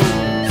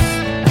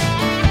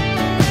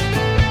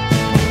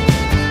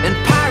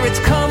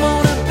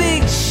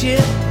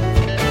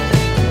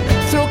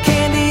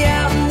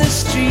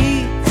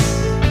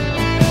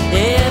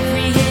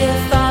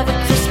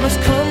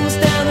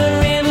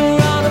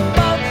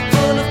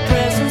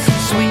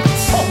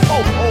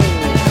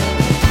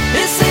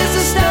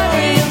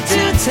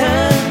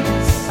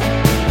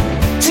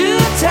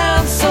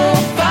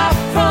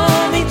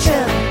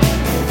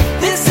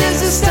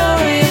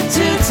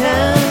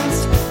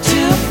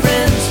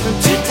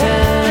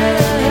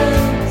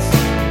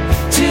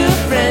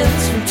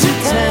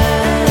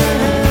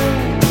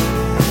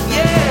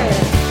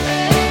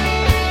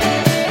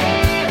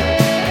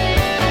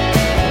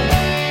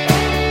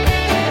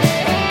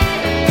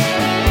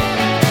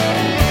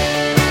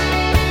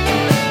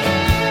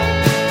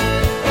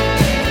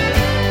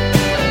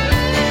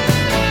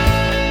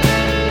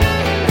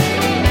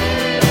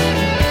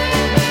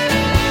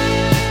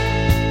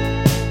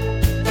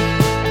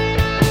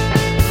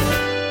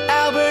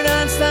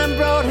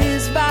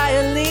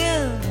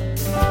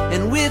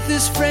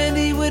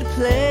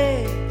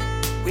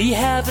 We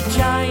have a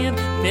giant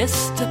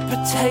Mr.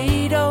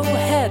 Potato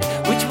Head,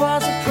 which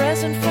was a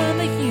present from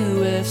the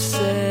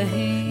USA.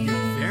 You're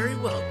very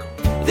welcome.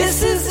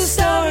 This is the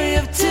story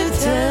of two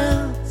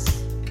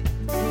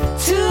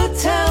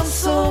towns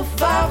so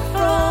far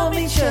from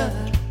each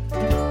other.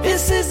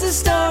 This is the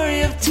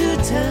story of two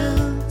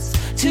towns,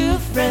 two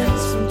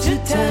friends from two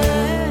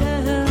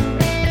towns.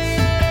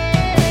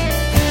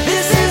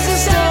 This is the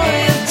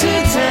story of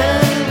two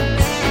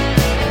towns.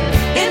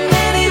 In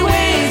many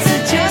ways,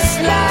 they're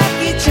just like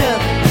each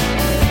other.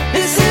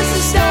 This is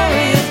the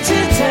story of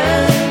two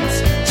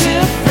towns,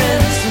 two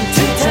friends from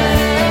two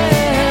towns,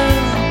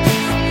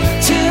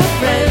 two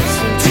friends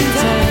from two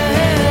towns.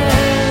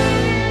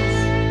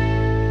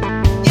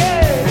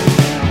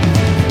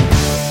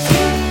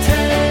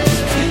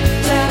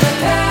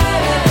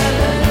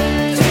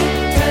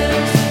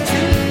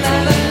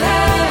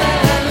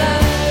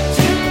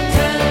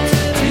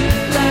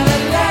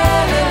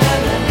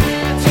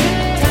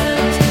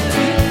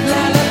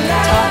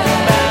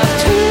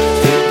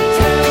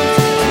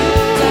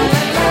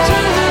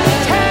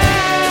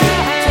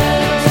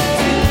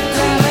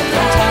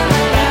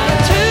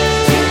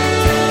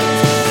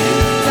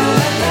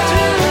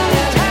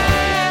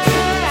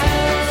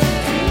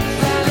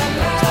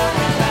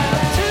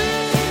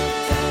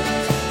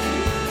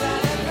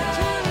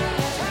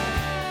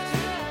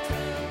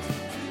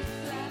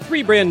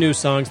 Three brand new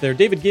songs there.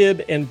 David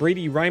Gibb and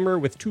Brady Reimer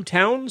with Two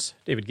Towns.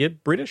 David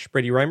Gibb, British.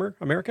 Brady Reimer,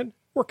 American.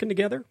 Working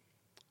together.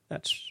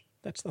 That's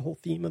the whole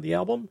theme of the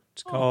album.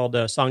 It's called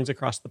Songs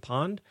Across the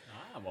Pond.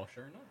 Well,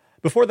 sure enough.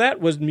 Before that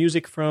was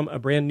music from a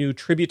brand new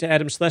tribute to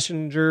Adam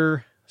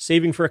Schlesinger.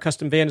 Saving for a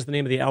Custom Van is the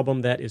name of the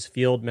album. That is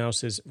Field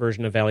Mouse's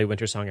version of Valley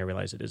Winter Song. I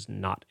realize it is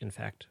not, in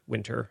fact,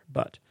 winter,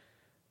 but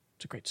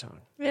it's a great song.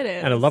 It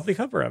is. And a lovely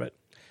cover of it.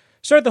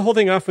 Started the whole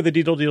thing off with the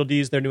Deedle Deedle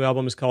Dees. Their new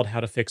album is called How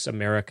to Fix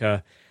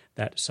America.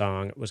 That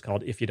song was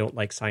called If You Don't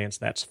Like Science,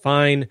 That's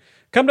Fine.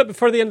 Coming up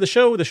before the end of the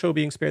show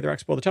being Spare the Rock,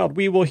 Spoil the Child,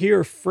 we will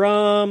hear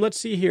from, let's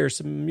see here,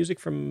 some music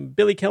from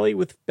Billy Kelly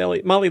with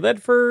Molly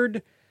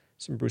Ledford,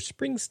 some Bruce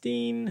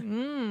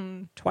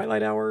Springsteen,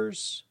 Twilight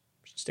Hours.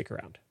 Stick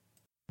around.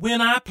 When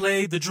I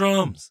play the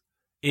drums,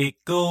 it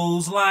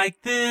goes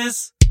like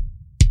this.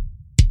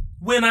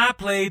 When I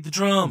play the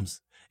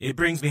drums, it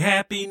brings me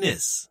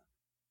happiness.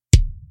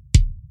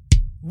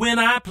 When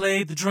I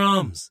play the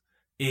drums,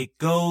 it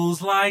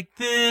goes like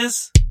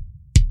this.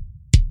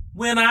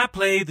 When I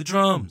play the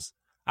drums,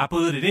 I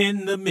put it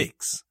in the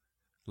mix.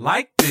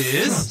 Like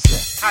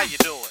this. How you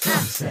doing?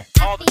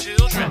 All the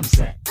children,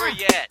 where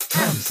you at?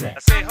 I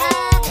say ho,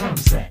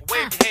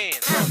 wave your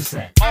hands,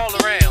 all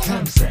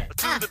around,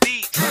 to the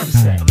beat,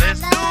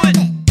 let's do it.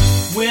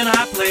 When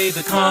I play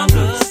the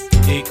congas,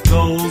 it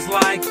goes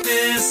like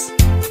this.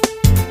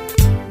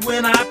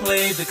 When I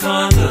play the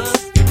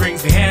congas, it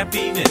brings me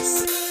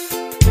happiness.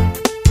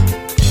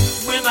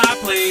 When I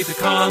play the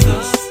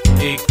congas,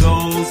 it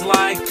goes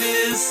like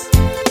this.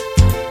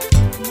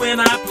 When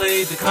I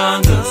play the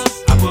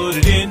congas, I put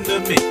it in the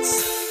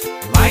mix.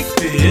 Like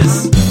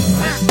this.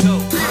 Let's go.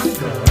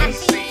 Let's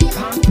see.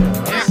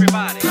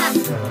 Everybody.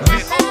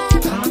 Get home.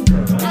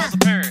 All the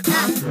parents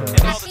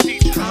and all the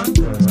teachers.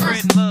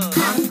 Spread love.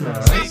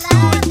 Say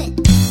good.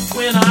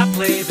 When I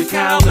play the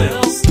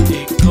cowbells,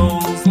 it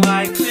goes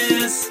like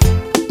this.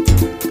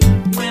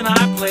 When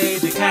I play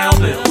the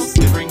cowbells,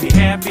 they bring me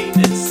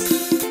happiness.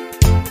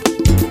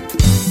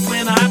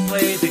 When I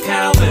play the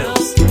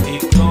cowbells,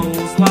 it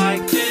goes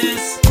like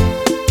this.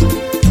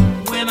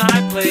 When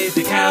I play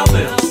the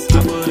cowbells,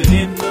 I put it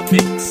in the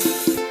mix.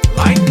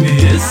 Like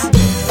this.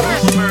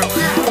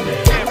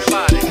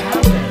 Everybody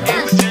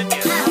in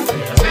Virginia.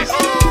 Say ho.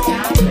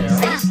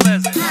 Seems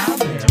pleasant. To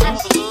all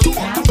the little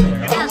ones. You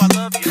know I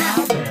love you.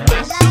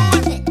 Let's do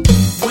it.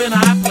 When I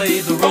play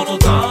the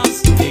rototoms,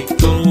 it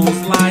goes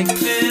like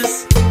this.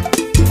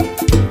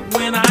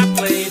 When I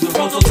play the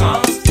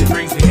rototoms, it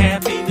brings me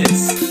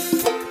happiness.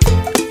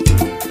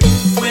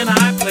 When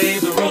I play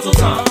the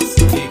rototoms,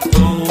 it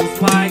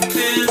goes like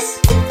this.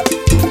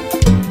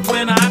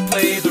 When I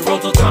play the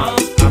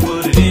rototoms, I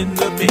put it in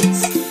the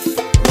mix.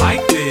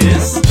 Like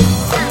this.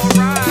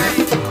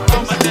 Alright,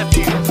 all my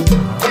nephews,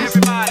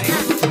 everybody,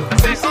 I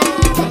say ho,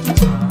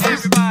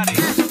 everybody,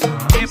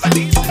 and my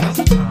nieces,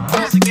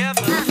 all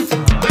together,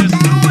 let's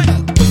do it.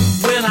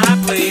 When I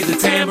play the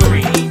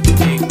tambourine,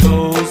 it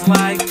goes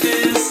like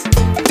this.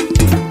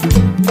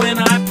 When I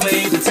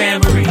play the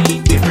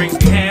tambourine, it brings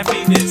me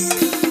happiness.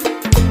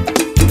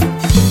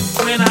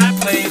 When I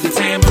play the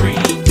tambourine,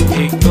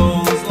 it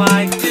goes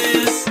like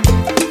this.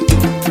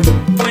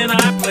 When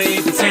I play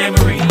the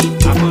tambourine,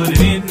 I put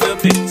it in the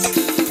mix.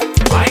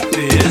 Like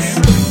this.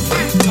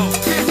 Let's go,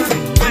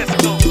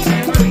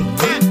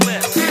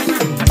 Midwest,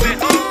 I say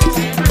ho,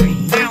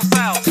 down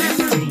south, the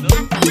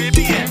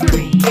Caribbean,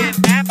 in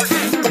Africa,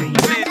 I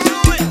say do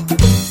it.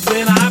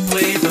 When I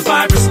play the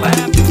vibra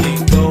slap, it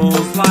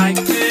goes like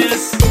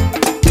this.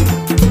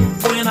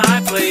 When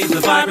I play the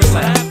vibra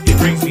slap, it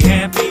brings me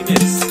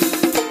happiness.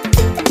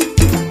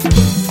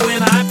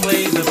 When I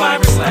play the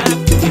vibra slap,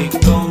 it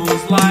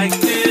goes like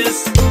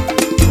this.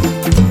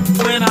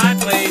 When I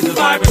play the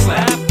vibra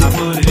slap,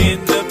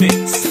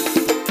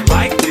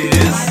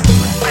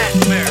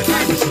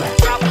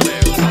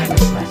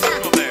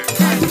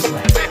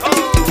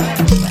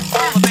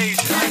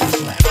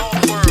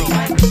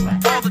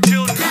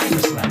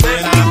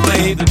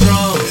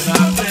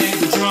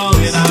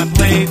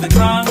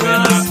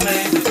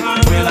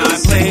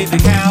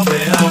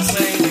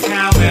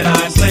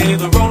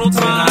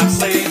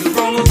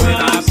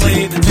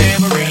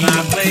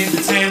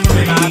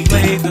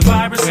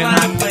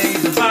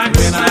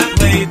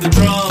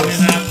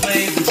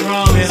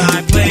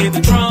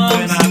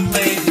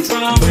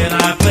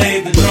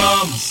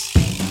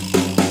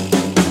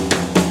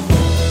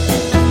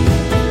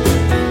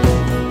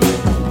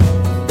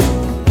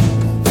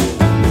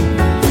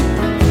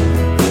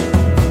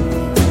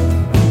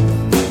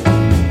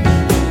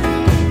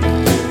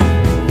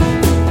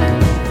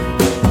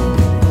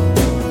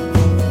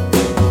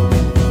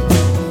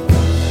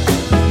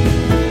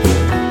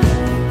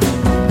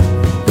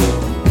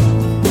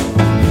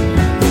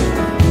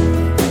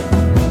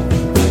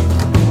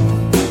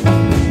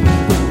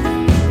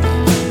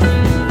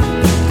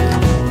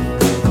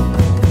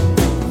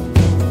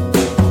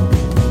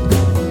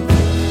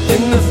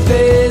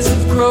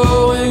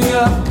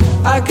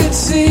 I could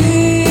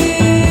see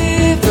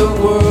the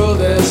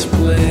world as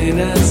plain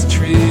as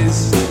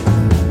trees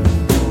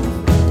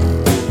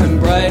and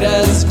bright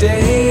as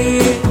day.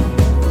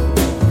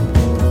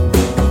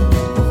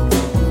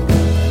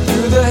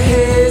 Through the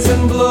haze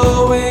and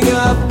blowing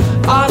up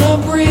on a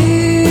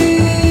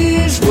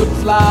breeze would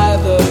fly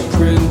the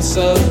Prince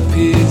of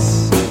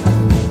Peace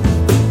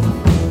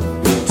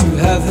to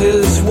have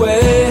his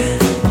way.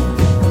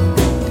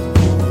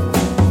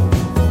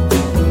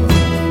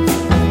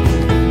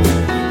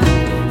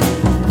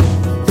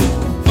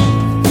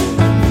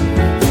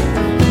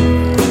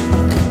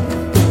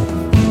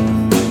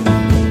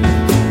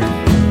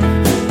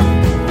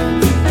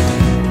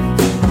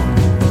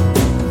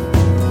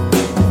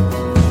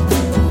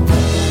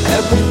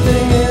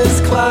 Everything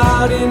is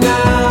cloudy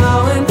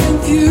now and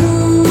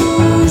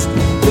confused.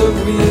 The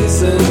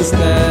reasons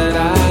that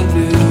I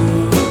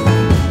knew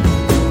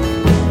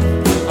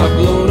are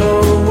blown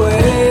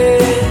away.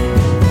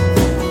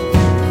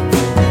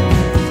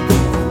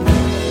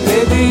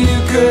 Maybe you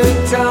could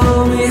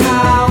tell me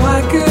how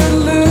I could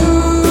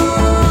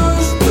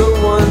lose the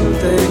one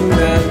thing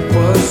that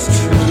was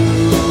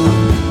true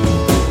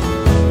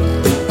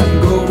and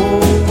go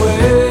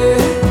away.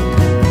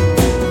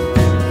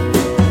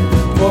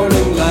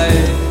 Morning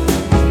light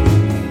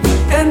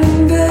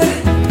ended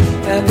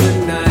and the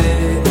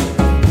night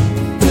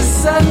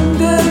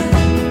descended.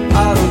 I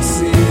don't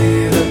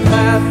see the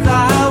path I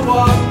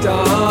walked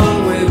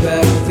on way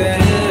back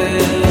then.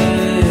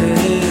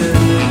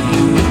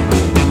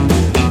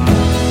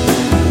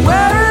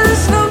 Where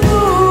is the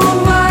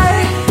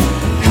moonlight?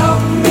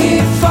 Help me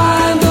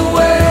find a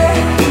way.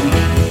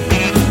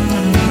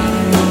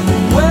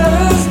 Where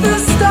is the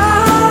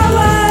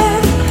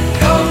starlight?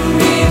 Help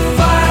me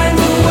find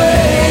a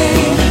way.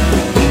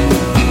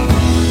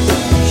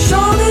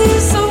 Show me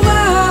some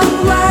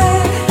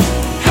light.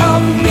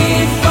 Help me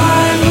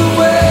find a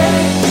way.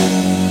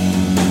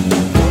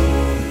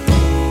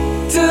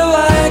 Till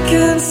I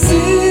can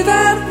see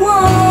that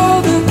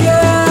world again.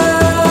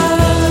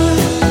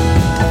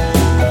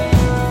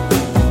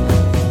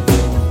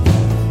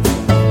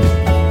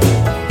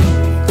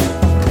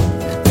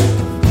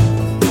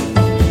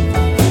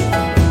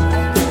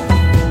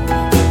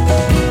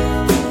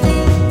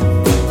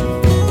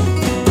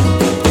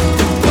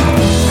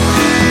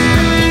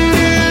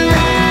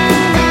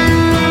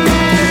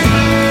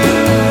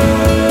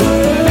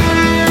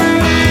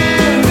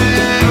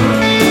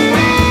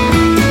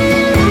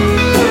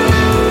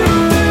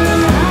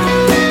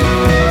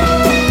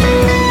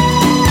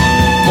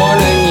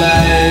 Morning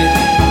light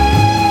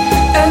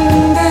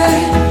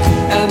ended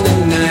and the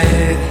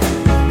night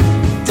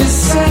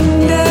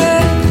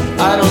descended.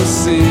 I don't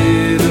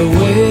see the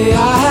way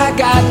I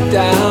got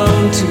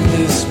down to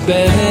this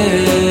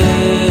bend.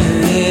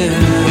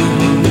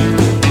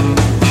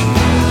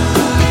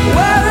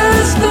 Where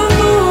is the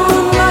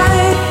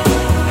moonlight?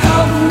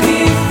 Help me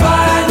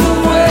find a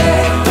way.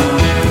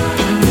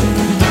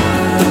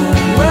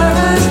 Where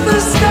is the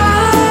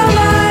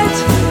starlight?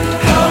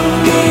 Help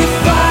me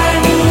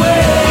find a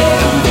way.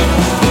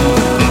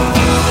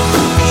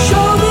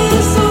 Show me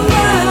some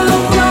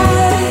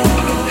light.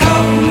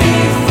 Help me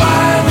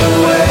find a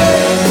way.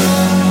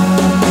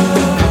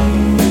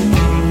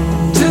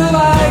 Till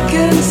I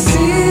can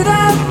see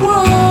that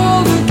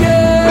world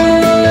again.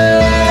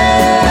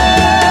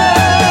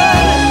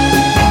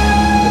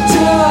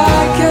 Till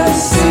I can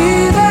see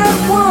that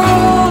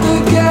world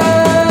again.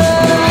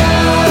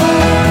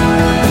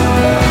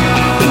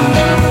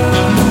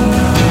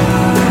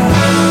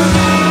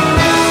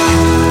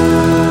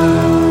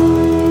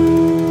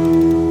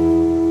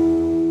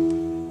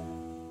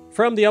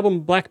 From the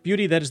album Black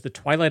Beauty, that is the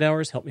Twilight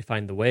Hours, Help Me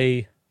Find the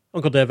Way.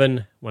 Uncle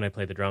Devin, when I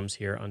play the drums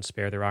here on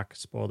Spare the Rock,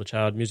 Spoil the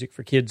Child, music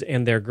for kids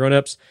and their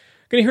grown-ups.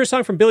 Going to hear a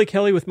song from Billy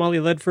Kelly with Molly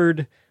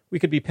Ledford. We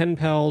Could Be Pen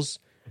Pals.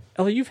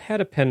 Ellie, you've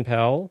had a pen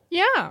pal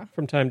Yeah.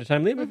 from time to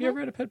time. Liam, have you ever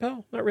had a pen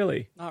pal? Not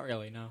really. Not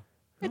really, no.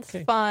 It's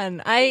Okay.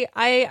 fun.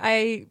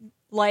 I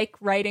like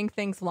writing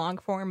things long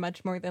form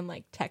much more than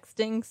like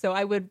texting. So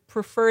I would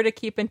prefer to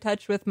keep in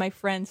touch with my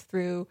friends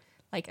through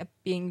like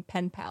being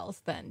pen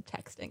pals than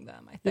texting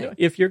them, I You think. know,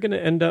 if you're going to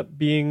end up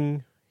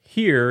being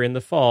here in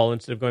the fall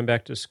instead of going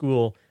back to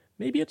school,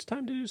 maybe it's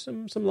time to do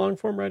some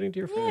long-form writing to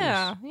your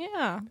friends.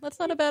 Yeah. That's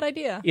not a bad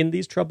idea. In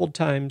these troubled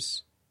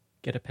times,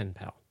 get a pen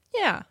pal.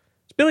 Yeah.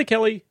 It's Billy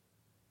Kelly,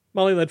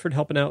 Molly Ledford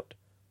helping out.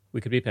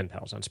 We Could Be Pen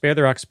Pals on Spare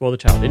the Rock, Spoil the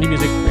Child. Indie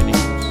music, Randy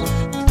Cruz.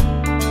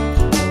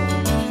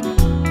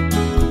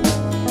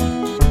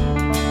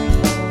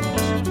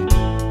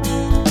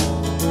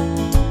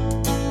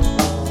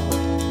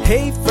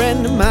 Hey,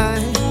 friend of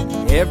mine,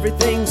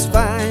 everything's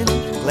fine.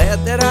 Glad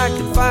that I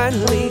could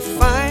finally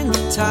find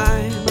the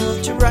time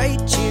to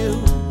write you.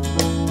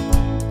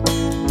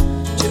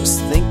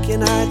 Just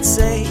thinking I'd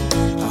say,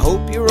 I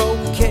hope you're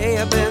okay.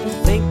 I've been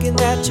thinking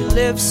that you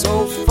live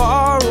so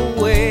far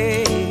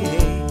away.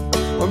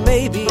 Or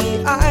maybe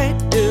I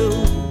do.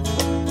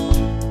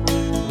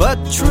 But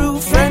true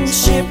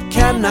friendship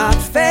cannot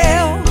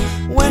fail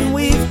when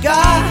we've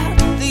got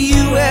the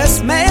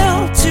U.S.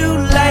 mail to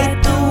light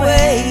the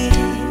way.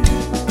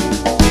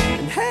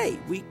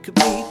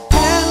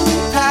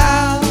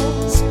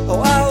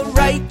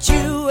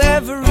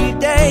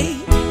 day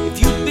if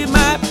you'd be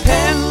my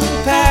pen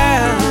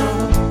pal.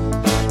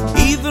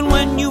 Even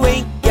when you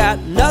ain't got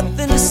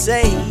nothing to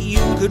say,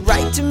 you could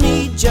write to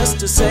me just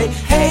to say,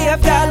 hey,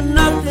 I've got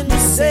nothing to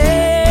say,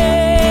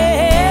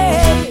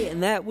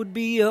 and that would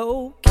be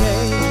okay.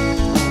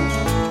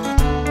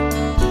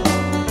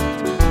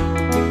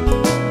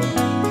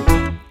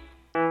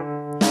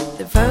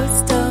 The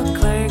postal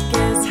clerk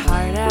is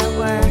hard at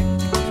work,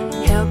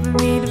 helping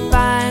me to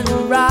find the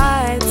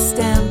right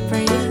stamp for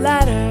your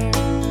letter.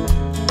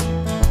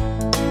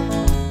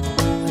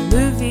 A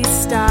movie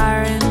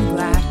star in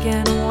black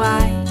and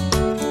white,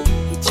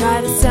 he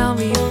tried to sell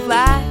me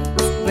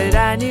flats, but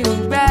I knew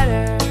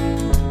better.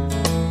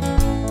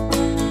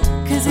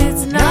 'Cause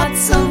it's not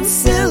some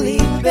silly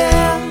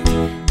bell,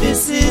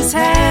 this is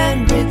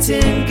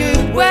handwritten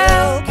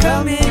goodwill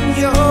coming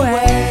your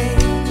way.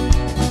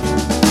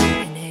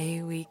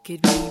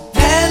 Could be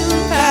pen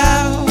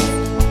pals.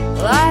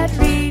 Well, I'd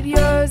read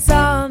yours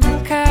on the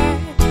curb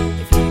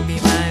if you'd be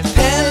my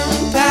pen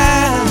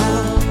pal.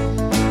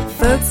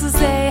 Folks will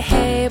say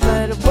hey,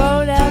 but I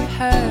won't have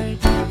heard,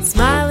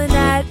 smiling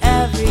at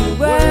every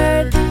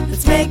word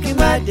that's making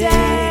my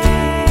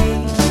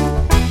day.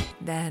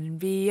 That'd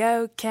be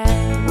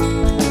okay.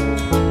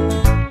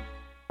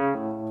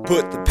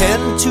 Put the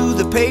pen to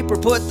the paper,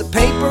 put the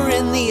paper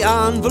in the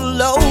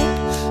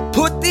envelope,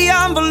 put the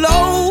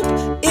envelope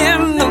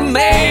in the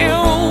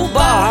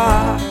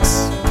mailbox.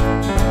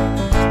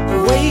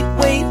 Wait,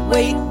 wait,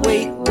 wait,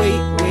 wait, wait,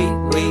 wait,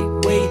 wait,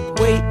 wait,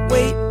 wait,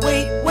 wait,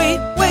 wait, wait,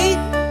 wait.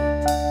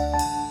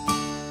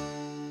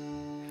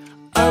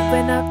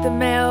 Open up the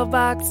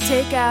mailbox,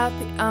 take out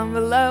the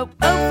envelope.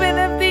 Open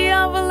up the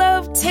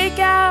envelope, take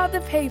out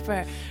the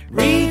paper.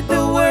 Read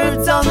the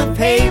words on the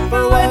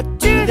paper, what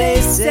do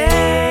they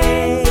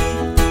say?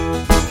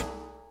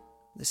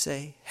 They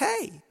say,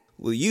 hey,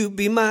 will you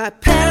be my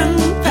pen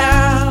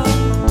pal?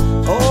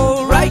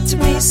 Oh, write to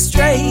me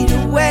straight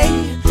away.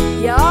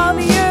 Yeah, I'll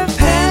be your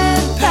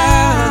pen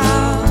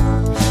pal.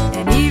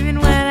 And even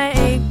when I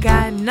ain't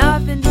got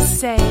nothing to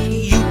say,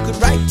 you could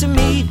write to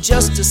me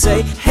just to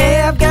say,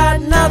 hey, I've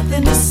got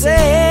nothing to say,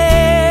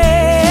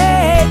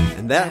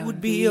 and that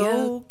would be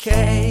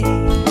okay.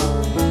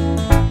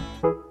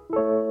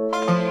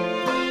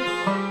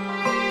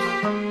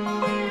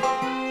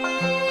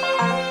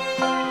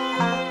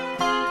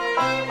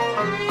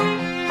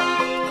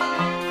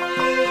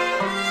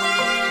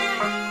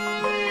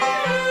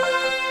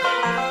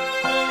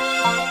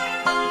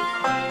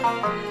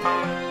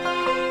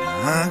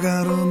 I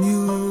got a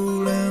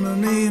mule and her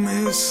name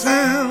is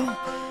Sam.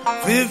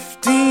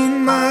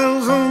 15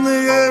 miles on the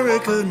Erie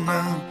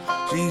Canal.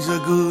 She's a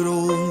good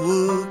old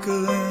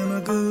worker and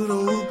a good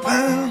old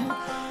pal.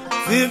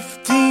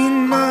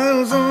 15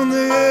 miles on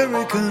the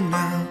Erie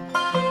Canal.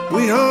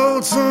 We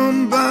hauled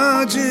some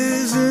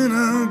barges in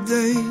our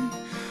day,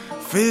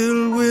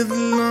 filled with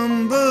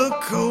lumber,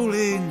 coal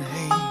and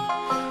hay.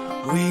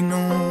 We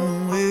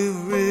know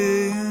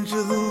every inch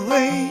of the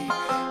way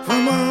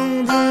from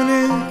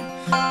Albany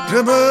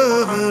to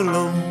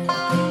Buffalo.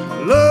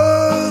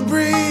 Love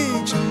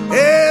Bridge,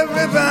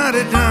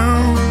 everybody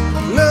down.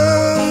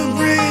 Love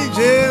Bridge,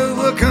 yeah,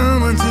 we're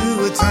coming to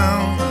a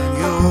town. And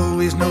you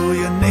always know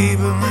your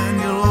neighbor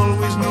and you'll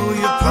always know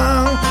your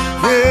pal.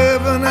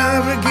 Forever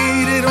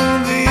navigated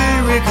on the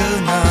Erie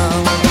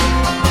Canal.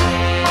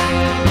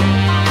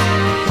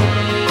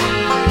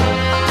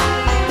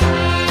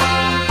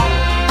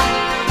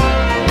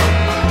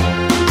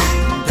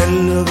 They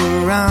look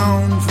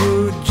around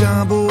for a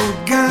job old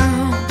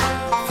gal.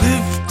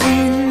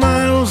 15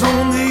 miles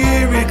on the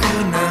Erie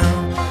Canal.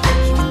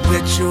 You can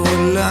bet your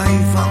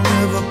life I'll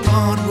never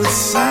part with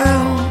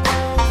Sal.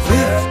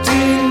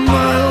 15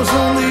 miles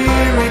on the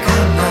Erie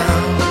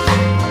Canal.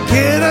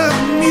 Get up,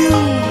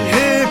 mule,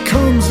 here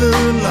comes the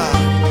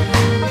lot.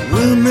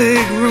 We'll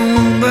make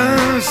room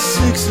by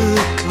 6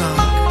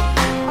 o'clock.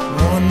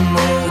 One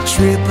more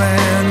trip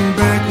and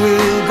back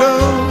we'll go.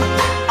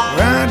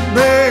 Right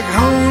back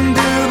home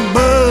to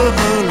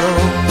Buffalo.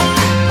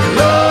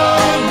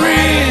 Love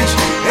Bridge,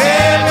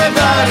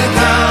 everybody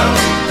down.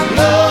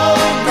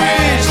 Love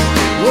Bridge,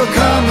 we're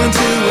coming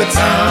to a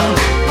town.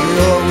 You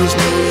always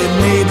know your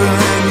neighbor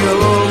and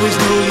you'll always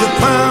know your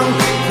pal.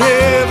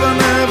 Forever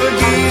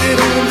navigated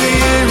on the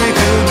Erie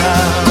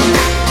Canal.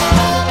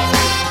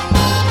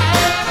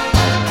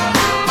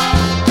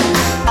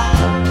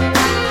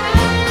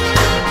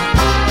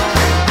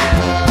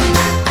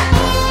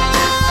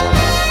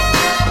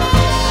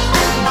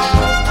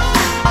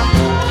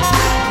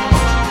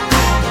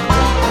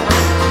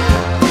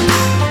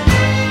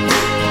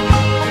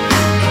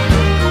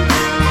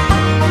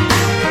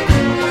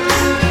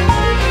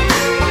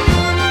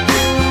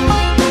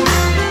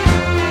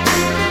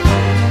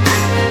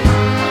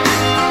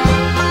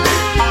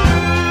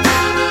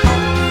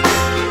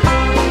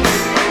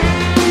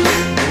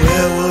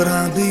 Where would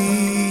I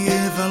be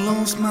if I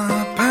lost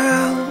my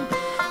pal?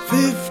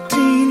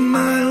 15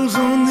 miles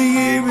on the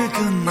Erie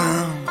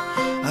Canal.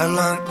 I'd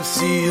like to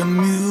see a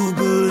mule,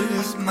 but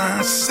it's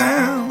my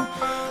sound.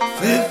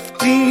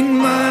 15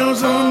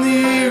 miles on the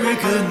Erie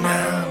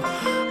Canal.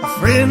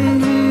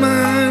 friend of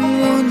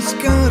mine once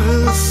got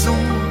a sore.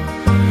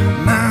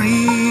 Now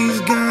he's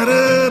got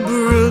a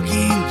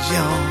broken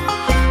jaw.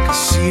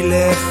 'Cause she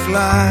let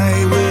fly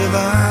with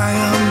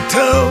iron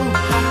toe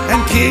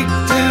and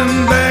kicked him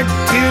back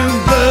to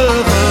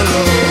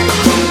Buffalo.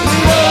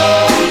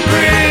 Low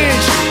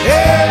Bridge,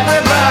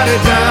 everybody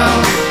down.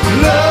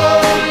 Low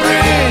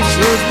Bridge,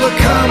 'cause we're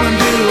coming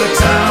to a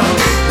town.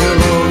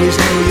 You'll always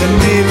know your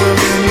neighbor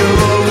and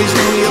you'll always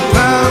know your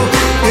pal.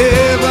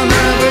 Ever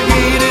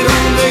navigated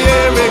on the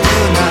Erie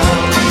Canal.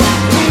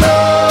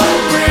 Low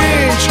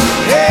Bridge,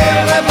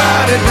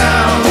 everybody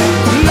down.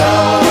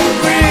 Low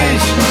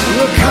Bridge,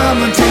 we're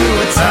coming to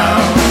a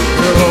town.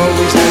 You'll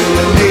always know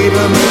your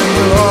neighbor and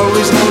you'll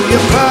always know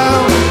your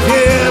pal.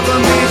 Ever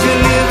made you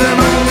living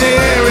on the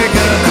Erie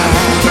Canal.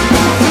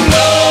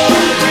 Low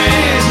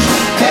Bridge,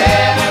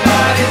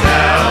 everybody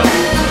down.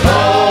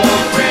 Low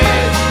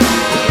Bridge,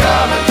 we're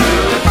coming to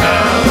a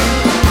town.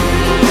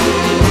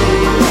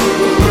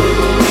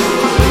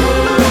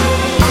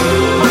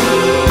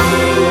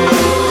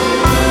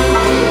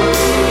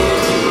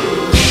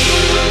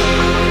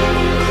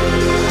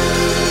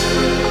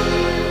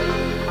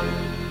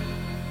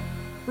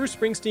 Bruce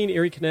Springsteen,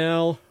 Erie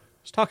Canal.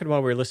 I was talking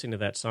while we were listening to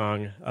that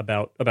song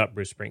about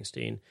Bruce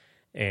Springsteen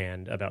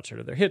and about sort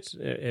of their hits,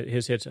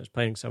 his hits. I was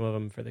playing some of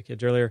them for the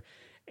kids earlier,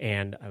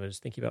 and I was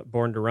thinking about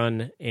Born to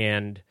Run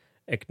and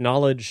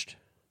acknowledged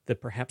the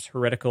perhaps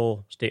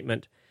heretical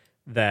statement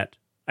that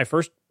I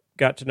first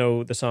got to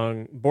know the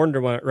song Born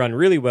to Run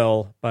really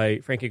well by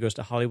Frankie Goes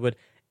to Hollywood,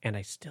 and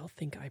I still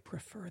think I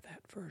prefer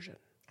that version.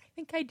 I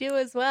think I do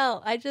as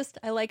well. I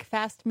like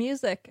fast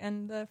music,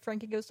 and the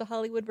Frankie Goes to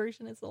Hollywood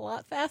version is a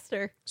lot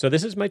faster. So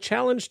this is my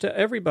challenge to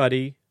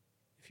everybody,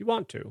 if you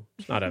want to.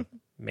 It's not a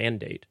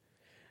mandate.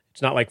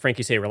 It's not like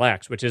Frankie Say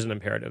Relax, which is an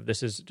imperative.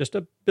 This is just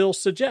a Bill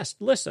suggest.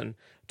 Listen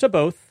to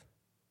both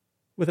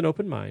with an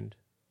open mind.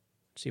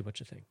 See what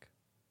you think.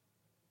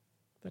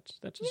 That's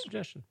a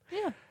suggestion.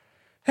 Yeah.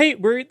 Hey,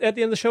 we're at the end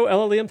of the show.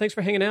 Ella, Liam, thanks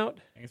for hanging out.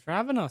 Thanks for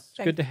having us.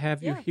 It's good to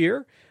have you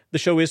here. The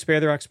show is Spare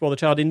the Rock, Spoil the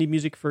Child, indie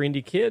music for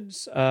indie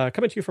kids.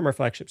 Coming to you from our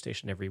flagship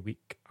station every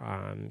week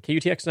on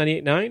KUTX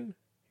 98.9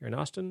 here in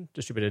Austin,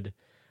 distributed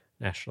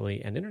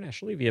nationally and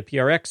internationally via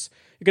PRX.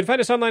 You can find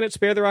us online at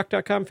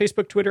sparetherock.com,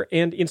 Facebook, Twitter,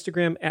 and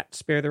Instagram at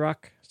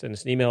sparetherock. Send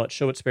us an email at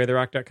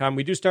show@sparetherock.com.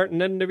 We do start and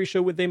end every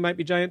show with They Might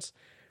Be Giants.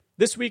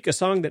 This week, a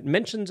song that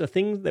mentions a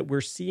thing that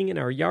we're seeing in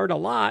our yard a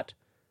lot.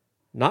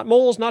 Not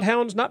moles, not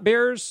hounds, not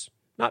bears,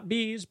 not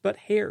bees, but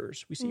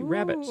hares. We see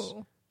rabbits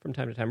from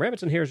time to time.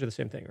 Rabbits and hares are the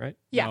same thing, right?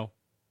 Yeah. No,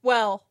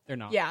 Well, they're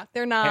not. Yeah,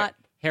 they're not.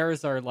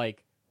 Hares are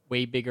like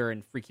way bigger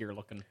and freakier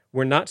looking.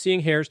 We're not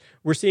seeing hares.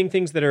 We're seeing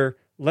things that are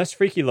less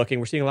freaky looking.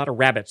 We're seeing a lot of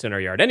rabbits in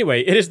our yard.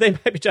 Anyway, it is They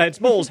Might Be Giants,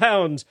 moles,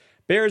 hounds,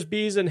 bears,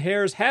 bees, and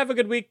hares. Have a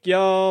good week,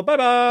 y'all.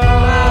 Bye-bye.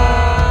 Bye.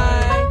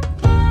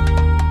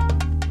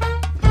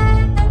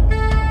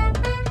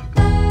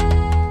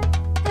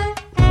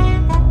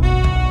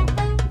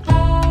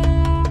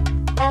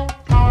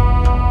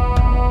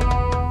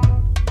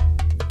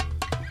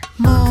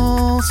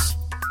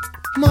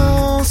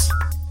 Moles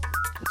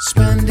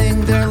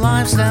spending their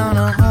lives down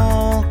a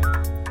hole,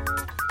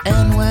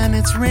 and when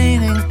it's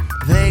raining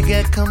they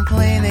get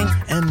complaining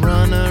and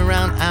run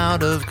around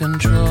out of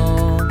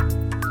control.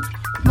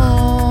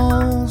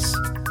 Moles,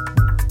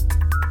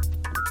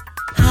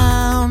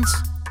 hounds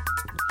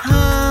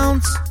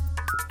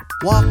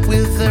walk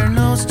with their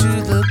nose to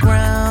the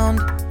ground,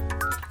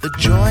 the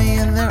joy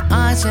in their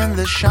eyes and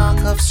the shock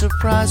of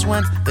surprise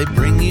when they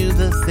bring you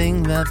the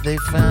thing that they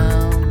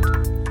found.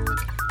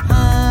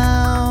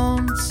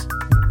 Hounds,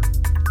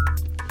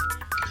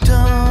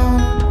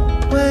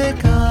 don't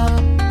wake up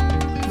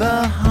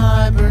the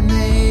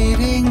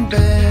hibernating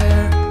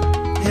bear.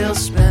 He'll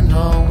spend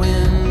all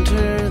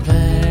winter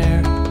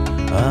there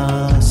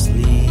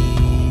asleep.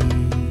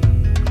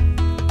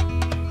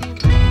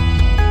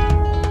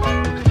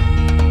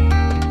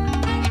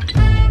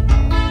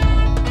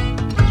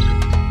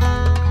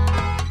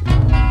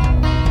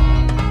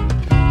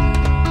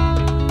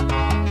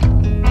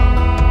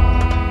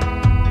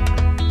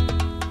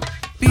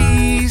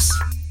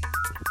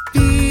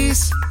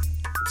 Bees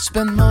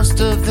spend most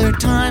of their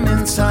time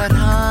inside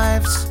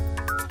hives,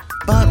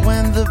 but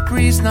when the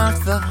breeze knocks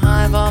the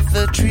hive off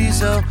the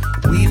trees, oh,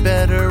 we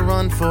better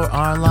run for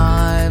our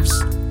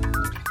lives.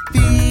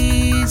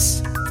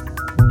 Bees,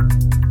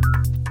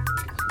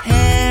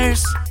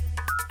 hares,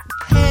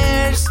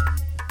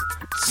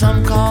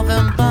 some call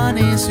them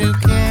bunnies, who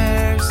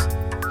cares?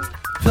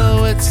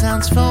 Though it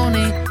sounds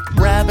phony,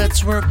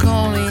 rabbits were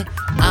coney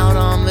out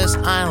on this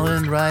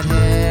island right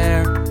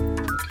here.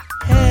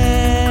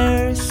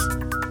 Hares,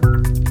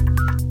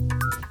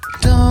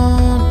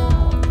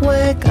 don't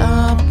wake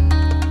up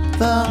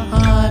the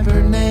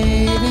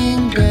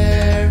hibernating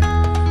bear.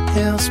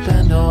 He'll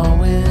spend all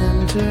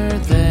winter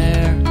there.